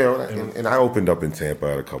 and I opened up in Tampa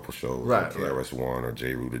at a couple shows, like right. KRS-One or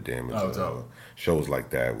J. Rooted Damage, shows like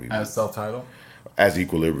that. As self-titled? As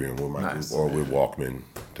Equilibrium with my group, or with Walkman,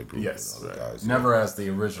 the group. Yes, guys. Never as the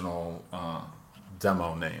original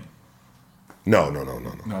demo name. No.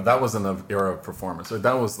 No, that wasn't an era of performance. So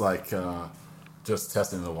that was like just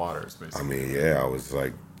testing the waters, basically. I mean, I was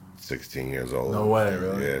like 16 years old. No way,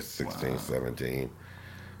 really? Yeah, 16, 17.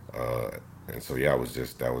 And so, I was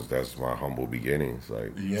just, that's my humble beginnings,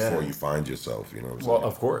 like, before you find yourself, you know what I'm saying? Well,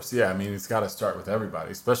 of course, I mean, it's got to start with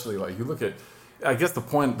everybody, especially, like, you look at, I guess the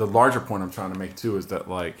larger point I'm trying to make, too, is that,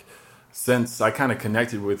 like, since I kind of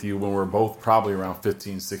connected with you when we were both probably around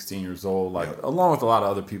 15, 16 years old, like, along with a lot of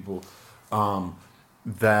other people,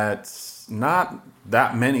 that not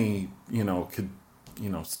that many, you know, could, you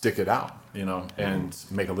know, stick it out, you know, and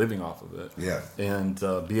make a living off of it. Yeah. And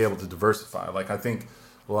be able to diversify. Like, I think,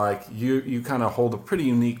 like, you kind of hold a pretty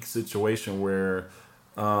unique situation where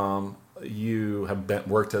you have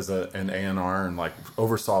worked as an A&R and, like,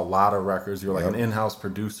 oversaw a lot of records. You're, like, an in-house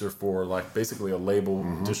producer for, like, basically a label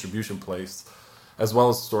distribution place, as well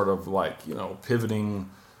as sort of, like, you know, pivoting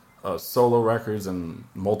solo records and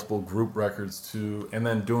multiple group records too, and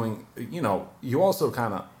then doing, you know, you also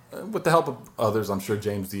kind of, with the help of others, I'm sure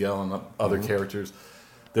James DL and other characters,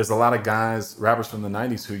 there's a lot of guys, rappers from the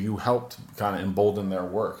 90s who you helped kind of embolden their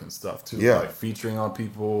work and stuff too, like featuring on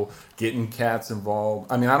people, getting cats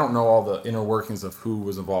involved. I mean, I don't know all the inner workings of who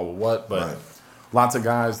was involved with what, but lots of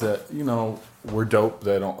guys that, you know, were dope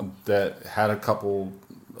that had a couple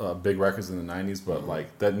big records in the 90s, but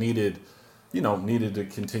like that needed to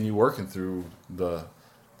continue working through the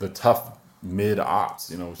tough mid-aughts,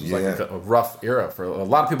 you know, which was like a rough era for a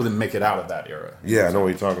lot of people. Didn't make it out of that era. Yeah, I know what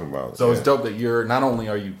you're talking about. So it's dope that you're not only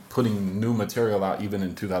are you putting new material out even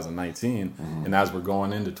in 2019, and as we're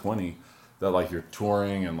going into 20, that like you're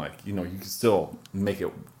touring and like, you know, you can still make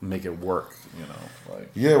it work, you know. Like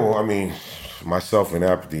well, I mean, myself and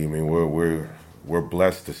Apathy, I mean, we're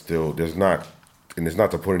blessed to still. There's not, and it's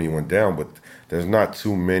not to put anyone down, but there's not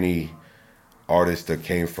too many artists that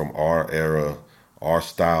came from our era, our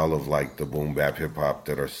style of like the boom bap hip hop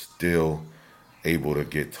that are still able to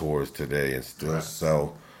get tours today and still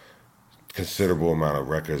sell considerable amount of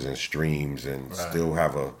records and streams and still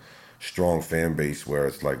have a strong fan base where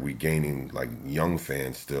it's like we gaining like young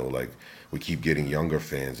fans still, like we keep getting younger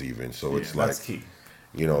fans even. So it's like, that's key.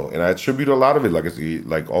 You know, and I attribute a lot of it,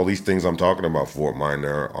 like all these things I'm talking about, Fort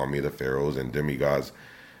Minor, Army of the Pharaohs, and Demigods,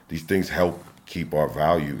 these things help keep our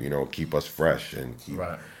value, you know, keep us fresh and keep,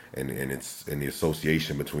 and it's in the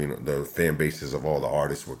association between the fan bases of all the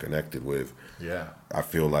artists we're connected with. I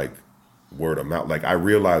feel like word of mouth. Like I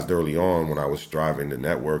realized early on when I was striving to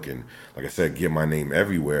network and, like I said, get my name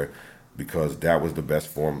everywhere, because that was the best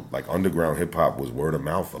form. Like underground hip hop was word of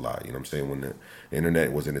mouth a lot. You know what I'm saying? When the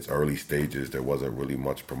internet was in its early stages, there wasn't really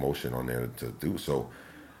much promotion on there to do. So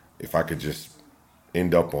if I could just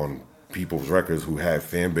end up on people's records who had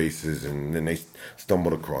fan bases, and then they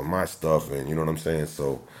stumbled across my stuff, and you know what I'm saying?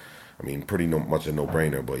 So, I mean, pretty much a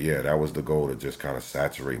no-brainer. But yeah, that was the goal, to just kind of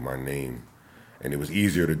saturate my name. And it was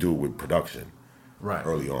easier to do it with production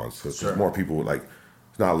early on. Because more people would like,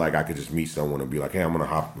 it's not like I could just meet someone and be like, hey, I'm going to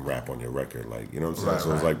hop and rap on your record. Like, you know what I'm saying?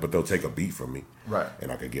 So it's like, but they'll take a beat from me. Right.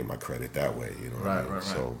 And I could get my credit that way, you know what I mean?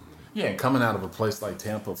 So, yeah, and coming out of a place like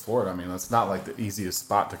Tampa, Florida, I mean, that's not like the easiest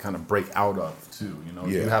spot to kind of break out of, too. You know,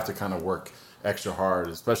 you have to kind of work extra hard,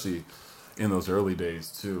 especially in those early days,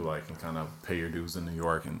 too, like, and kind of pay your dues in New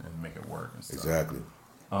York and make it work and stuff. Exactly.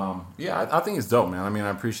 Yeah, I think it's dope, man. I mean, I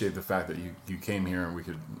appreciate the fact that you came here and we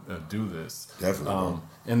could do this. Definitely.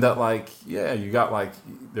 And that, like, yeah, you got, like,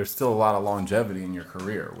 there's still a lot of longevity in your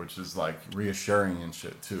career, which is, like, reassuring and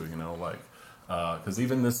shit, too, you know, like, because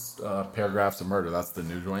even this Paragraphs of Murder, that's the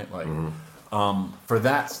new joint, like, for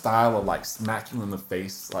that style of, like, smack you in the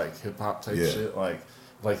face, like, hip-hop type shit, like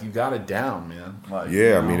you got it down, man. Like, yeah, you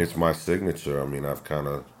know? I mean, it's my signature. I mean, I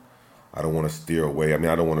don't want to steer away. I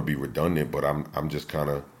mean, I don't want to be redundant, but I'm just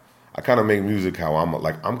I kind of make music how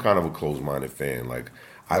I'm kind of a closed-minded fan. Like,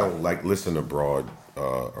 I don't like listen to broad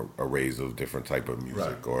arrays of different type of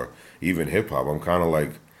music or even hip-hop. I'm kind of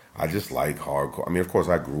like, I just like hardcore. I mean, of course,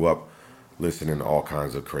 I grew up listening to all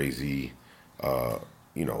kinds of crazy,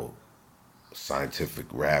 you know, scientific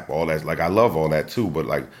rap, all that. Like, I love all that too, but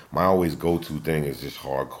like my always go-to thing is just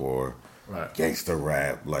hardcore, gangster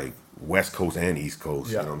rap, like West Coast and East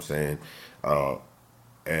Coast, you know what I'm saying?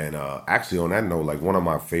 And actually on that note, like one of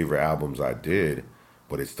my favorite albums I did,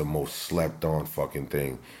 but it's the most slept on fucking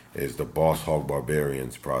thing, is the Boss Hog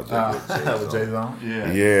Barbarians project with J-Zone.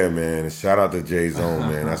 Yeah, man. And shout out to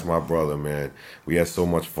J-Zone, man. That's my brother, man. We had so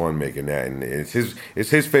much fun making that, and it's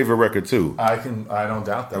his favorite record too. I don't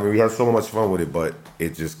doubt that. I mean, we had so much fun with it, but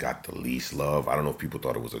it just got the least love. I don't know if people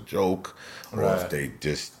thought it was a joke, or if they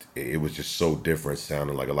it was just so different,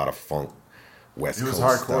 sounding like a lot of funk. West Coast. It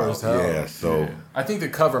was hardcore as hell. Yeah, so I think the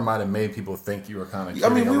cover might have made people think you were kind of. I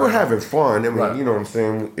mean, we were having fun. I mean, you know what I'm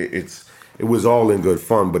saying? It was all in good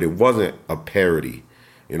fun, but it wasn't a parody.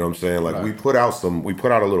 You know what I'm saying? Like we put out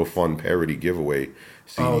a little fun parody giveaway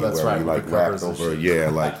CD where we like rapped over,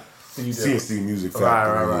 like CNC Music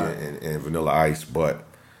Factory and Vanilla Ice. But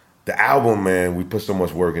the album, man, we put so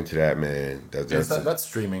much work into that, man. That's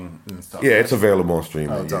streaming and stuff. Yeah, it's available on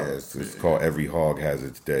streaming. It's called Every Hog Has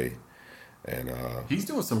Its Day. And he's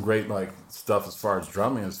doing some great like stuff as far as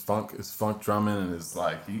drumming, his funk drumming, and his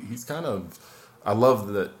like he's kind of. I love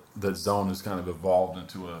that Zone has kind of evolved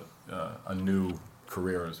into a new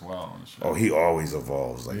career as well. Oh, he always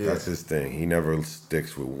evolves. Like that's his thing. He never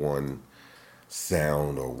sticks with one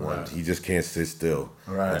sound or one. He just can't sit still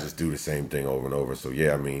and just do the same thing over and over. So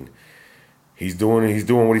yeah, I mean, he's doing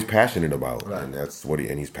what he's passionate about, and that's what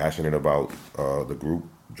he's passionate about the group.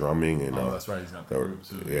 Drumming and that's right, he's got the group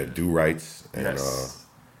too. Yeah, Do Rights, and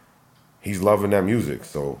he's loving that music.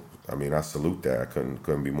 So I mean, I salute that. I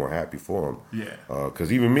couldn't be more happy for him. Yeah, because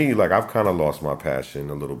even me, like I've kind of lost my passion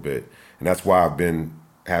a little bit, and that's why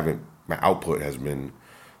my output has been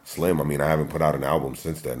slim. I mean, I haven't put out an album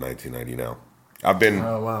since that 1990. Now I've been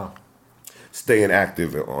staying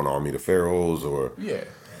active on Army the Pharaohs or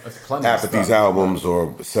Apathy's albums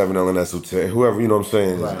or 7L and Esoteric, whoever, you know what I'm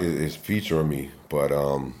saying, is featuring me. But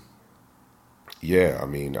I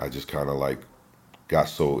mean, I just kind of like I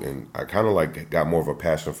kind of like got more of a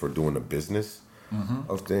passion for doing the business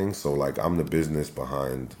of things. So like I'm the business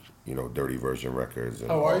behind, you know, Dirty Version Records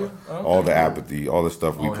and all the Apathy, all the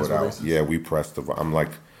stuff we put out. Releases. Yeah, we pressed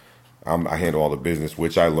I handle all the business,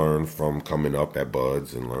 which I learned from coming up at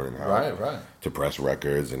Buds and learning how to press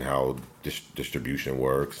records and how distribution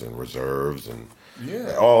works and reserves and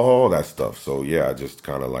all that stuff. So yeah, I just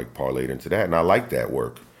kind of like parlayed into that, and I like that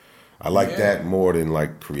work. I like that more than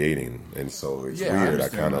like creating, and so it's weird. I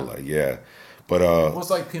kind of like but well, it's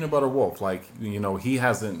like Peanut Butter Wolf. Like, you know, he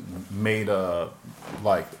hasn't made a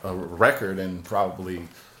record and probably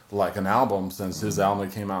like an album since his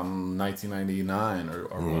album came out in 1999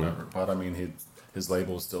 or whatever. But I mean, his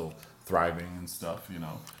label is still thriving and stuff, you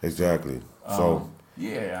know. Exactly. So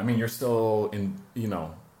I mean, you're still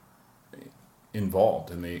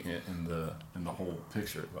involved in the whole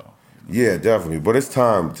picture, though. You know? Yeah, definitely. But it's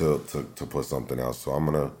time to put something out. So I'm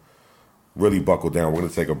gonna really buckle down. We're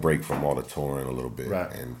gonna take a break from all the touring a little bit,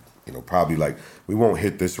 and probably like we won't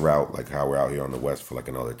hit this route like how we're out here on the West for like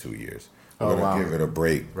another 2 years. We're gonna give it a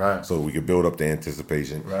break, right? So we could build up the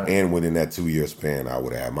anticipation. Right. And within that 2-year span, I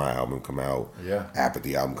would have my album come out,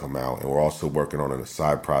 Apathy album come out, and we're also working on a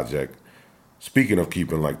side project. Speaking of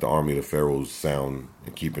keeping like the Army of the Pharaohs sound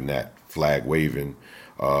and keeping that flag waving,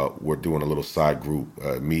 we're doing a little side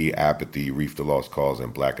group. Me, Apathy, Reef the Lost Cause,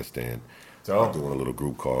 and Blackistan. We're doing a little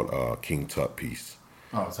group called King Tut Peace.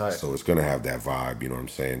 Oh, tight. So it's gonna have that vibe, you know what I'm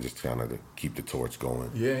saying? Just kind of to keep the torch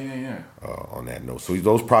going. Yeah. On that note, so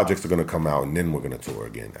those projects are gonna come out, and then we're gonna tour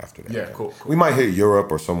again after that. Yeah, cool. We might hit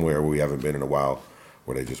Europe or somewhere where we haven't been in a while,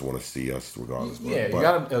 where they just want to see us regardless. Yeah, you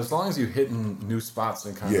gotta, as long as you're hitting new spots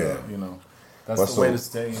and kind of, you know. That's the way to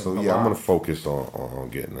stay. So alive. I'm gonna focus on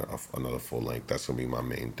getting another full length. That's gonna be my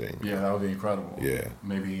main thing. Yeah, that would be incredible. Yeah,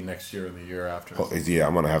 maybe next year or the year after. Yeah,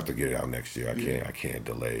 I'm gonna have to get it out next year. I can't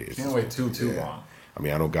delay. Can't wait too long. I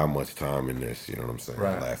mean, I don't got much time in this. You know what I'm saying?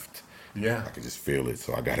 Left. Yeah, I can just feel it.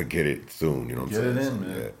 So I gotta get it soon. You know what I'm saying? Get it in,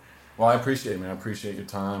 man. Yeah. Well, I appreciate it, man. I appreciate your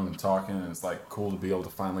time and talking. And it's like cool to be able to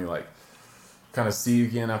finally like kind of see you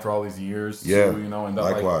again after all these years. Yeah, too, you know, and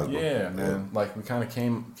likewise. Like, yeah, man. Like we kind of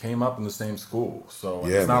came up in the same school, so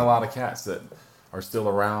there's not a lot of cats that are still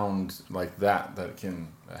around like that can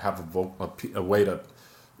have a way to,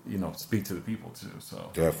 you know, speak to the people too.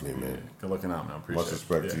 So definitely, man. Good looking out, man. I appreciate much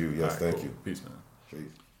respect to you. Yes, thank you. Peace, man.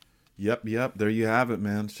 Peace. Yep. There you have it,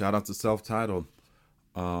 man. Shout out to Self-Titled.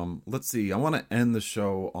 Let's see. I want to end the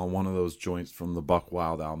show on one of those joints from the Buck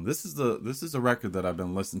Wild album. This is a record that I've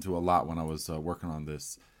been listening to a lot when I was working on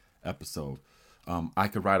this episode. I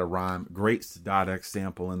Could Write a Rhyme. Great Static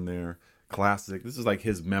sample in there. Classic. This is like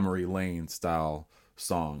his Memory Lane style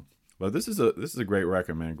song. But this is a great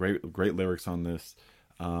record, man. Great lyrics on this.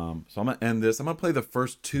 So I'm gonna end this. I'm gonna play the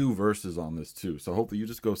first 2 verses on this too. So hopefully you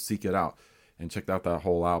just go seek it out and check out that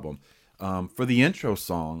whole album. For the intro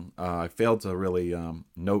song, I failed to really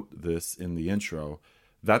note this in the intro.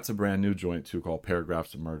 That's a brand new joint too, called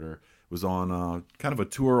Paragraphs of Murder. It was on kind of a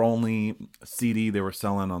tour-only CD they were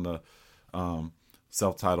selling on the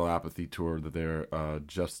Self-Titled Apathy tour that they're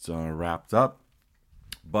just wrapped up.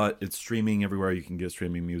 But it's streaming everywhere you can get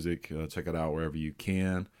streaming music. Check it out wherever you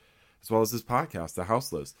can, as well as this podcast, The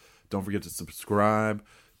House List. Don't forget to subscribe.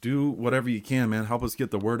 Do whatever you can, man. Help us get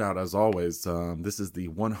the word out, as always. This is the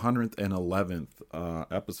 111th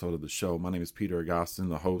episode of the show. My name is Peter Agostin,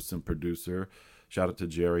 the host and producer. Shout out to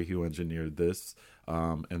Jerry, who engineered this,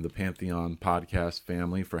 and the Pantheon podcast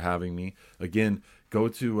family for having me. Again, go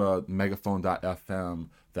to megaphone.fm,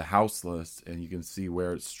 the house list, and you can see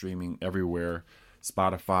where it's streaming everywhere.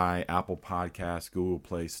 Spotify, Apple Podcasts, Google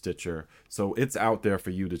Play, Stitcher. So it's out there for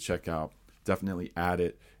you to check out. Definitely add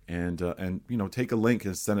it. And you know, take a link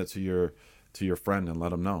and send it to your friend and let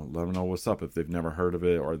them know what's up if they've never heard of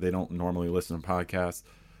it or they don't normally listen to podcasts,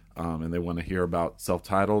 and they want to hear about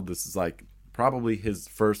Self-Titled. This is like probably his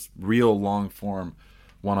first real long form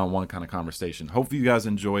one-on-one kind of conversation. Hopefully you guys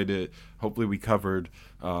enjoyed it. Hopefully we covered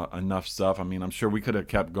enough stuff. I mean, I'm sure we could have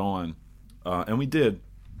kept going, and we did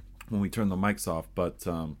when we turned the mics off. But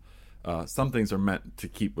some things are meant to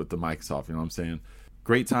keep with the mics off. You know what I'm saying?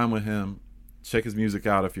 Great time with him. Check his music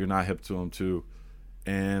out if you're not hip to him too.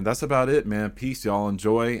 And that's about it, man. Peace, y'all.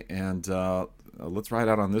 Enjoy. And let's ride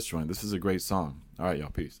out on this joint. This is a great song. All right,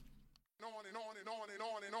 y'all. Peace.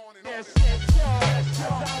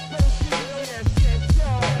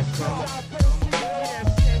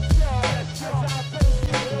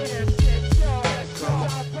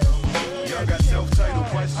 Y'all got self-titled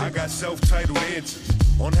questions. I got self-titled answers.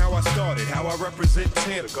 On how I started, how I represent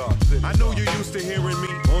Tampa. I know you're used to hearing me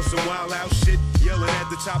on some wild out shit, yelling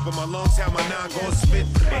at the top of my lungs how my nine gon' spit.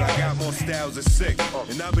 But I got more styles than sick,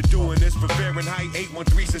 and I've been doing this for Fahrenheit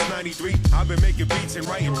 813 since 93. I've been making beats and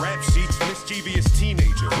writing rap sheets, mischievous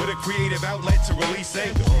teenager with a creative outlet to release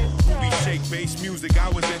anger. Booty shake bass music, I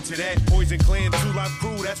was into that. Poison Clan, 2 Live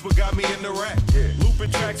Crew, that's what got me into rap.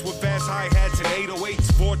 Looping tracks with fast hi-hats and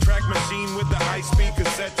 808s, 4-track machine with the high-speed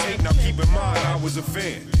cassette tape. Now keep in mind, I was a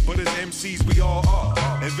fan. But as MCs we all are,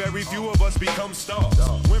 and very few of us become stars.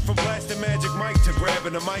 Went from blasting Magic Mike to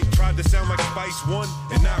grabbing a mic, tried to sound like Spice One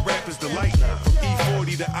and not Rapper's Delight. From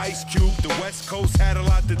E40 to Ice Cube, the West Coast had a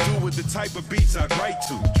lot to do with the type of beats I'd write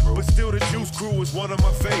to. But still the Juice Crew was one of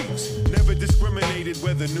my faves. Never discriminated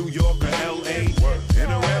whether New York or LA.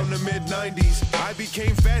 And around the mid-90s, I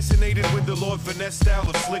became fascinated with the Lord Finesse style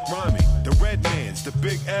of slick rhyming. The Redmans, the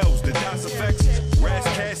Big L's, the Das Effects, Raz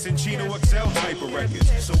Cass and Chino XL type of records.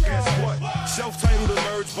 So guess what? Self-titled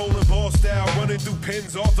emerged, bowling ball style, running through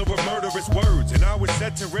pens, author of murderous words. And I was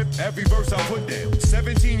set to rip every verse I put down.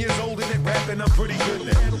 17 years old and rapping, I'm pretty good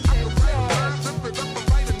now.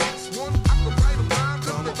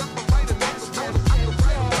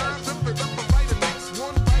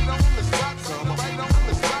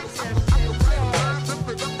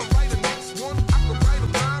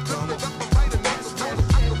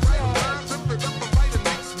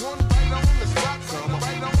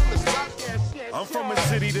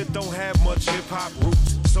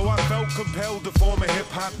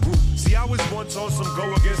 hip-hop group. See, I was once on some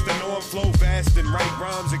go against the norm, flow fast and write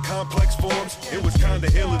rhymes in complex forms. It was kinda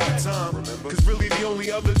ill at the time, cause really the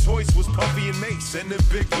only other choice was Puffy and Mace and the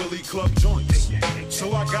Big Willie Club joints.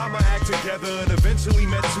 So I got my act together and eventually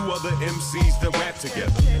met two other MCs that rap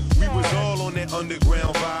together. We was all on that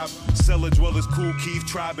underground vibe, cellar dwellers, Cool Keith,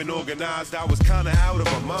 tribe and organized. I was kinda out of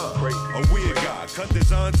my mind, a weird guy, cut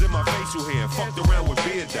designs in my facial hair, fucked around with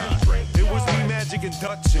beard dye. It was me, Magic and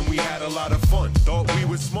Dutch, and we had a lot of fun. Thought we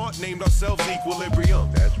were smart, named ourselves Equilibrium.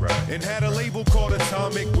 That's right. And had a label called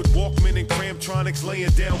Atomic with Walkman and Cramptronics laying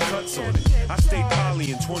down cuts on it. I stayed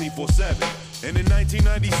poly in 24/7, and in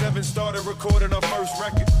 1997 started recording our first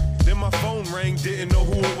record. Then my phone rang, didn't know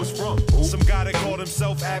who it was from. Some guy that called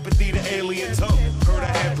himself Apathy the Alien Tongue. Heard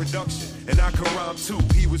I had production, and I could rhyme too.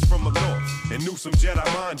 He was from the north, and knew some Jedi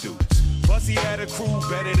mind dudes. Plus he had a crew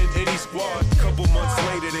better than any squad. Couple months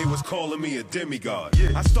later they was calling me a demigod.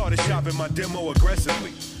 I started shopping my demo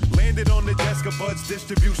aggressively. Landed on the desk of Bud's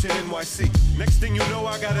Distribution NYC. Next thing you know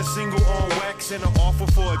I got a single on wax and an offer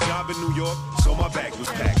for a job in New York. So my bag was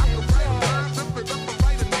packed.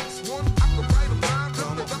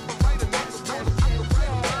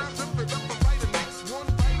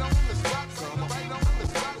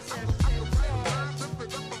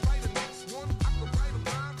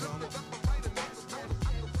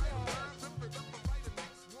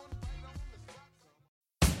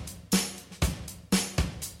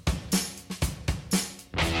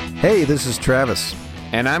 Hey, this is Travis.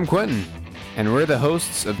 And I'm Quentin, and we're the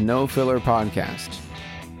hosts of No Filler Podcast.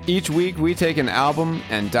 Each week we take an album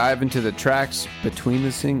and dive into the tracks between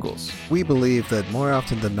the singles. We believe that more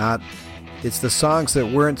often than not, it's the songs that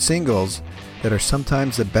weren't singles that are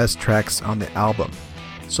sometimes the best tracks on the album.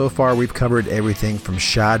 So far we've covered everything from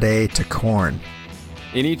Sade to Korn.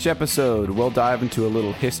 In each episode, we'll dive into a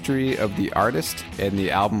little history of the artist and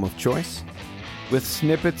the album of choice, with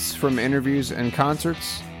snippets from interviews and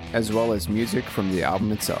concerts, as well as music from the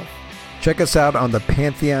album itself. Check us out on the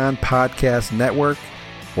Pantheon Podcast Network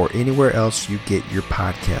or anywhere else you get your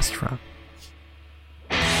podcast from.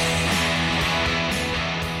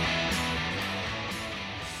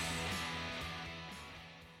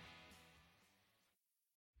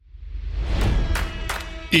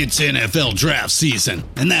 It's NFL draft season,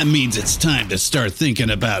 and that means it's time to start thinking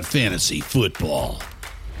about fantasy football.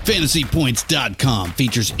 FantasyPoints.com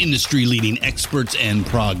features industry-leading experts and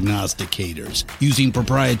prognosticators using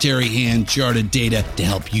proprietary hand-charted data to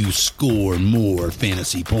help you score more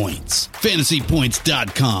fantasy points.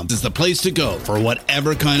 FantasyPoints.com is the place to go for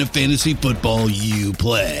whatever kind of fantasy football you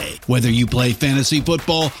play. Whether you play fantasy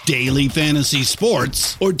football, daily fantasy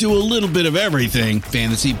sports, or do a little bit of everything,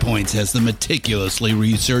 Fantasy Points has the meticulously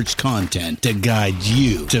researched content to guide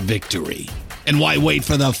you to victory. And why wait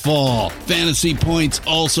for the fall? Fantasy Points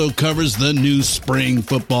also covers the new spring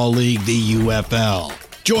football league, the UFL.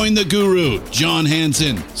 Join the guru, John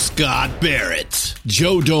Hansen, Scott Barrett,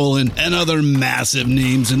 Joe Dolan, and other massive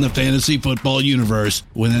names in the fantasy football universe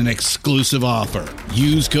with an exclusive offer.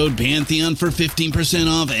 Use code Pantheon for 15%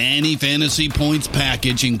 off any Fantasy Points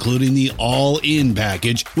package, including the all-in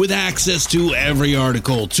package, with access to every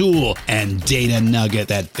article, tool, and data nugget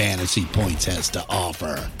that Fantasy Points has to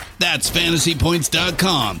offer. That's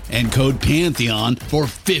FantasyPoints.com and code Pantheon for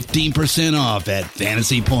 15% off at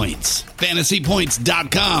Fantasy Points.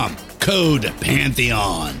 FantasyPoints.com, code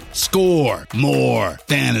Pantheon. Score more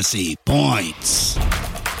fantasy points.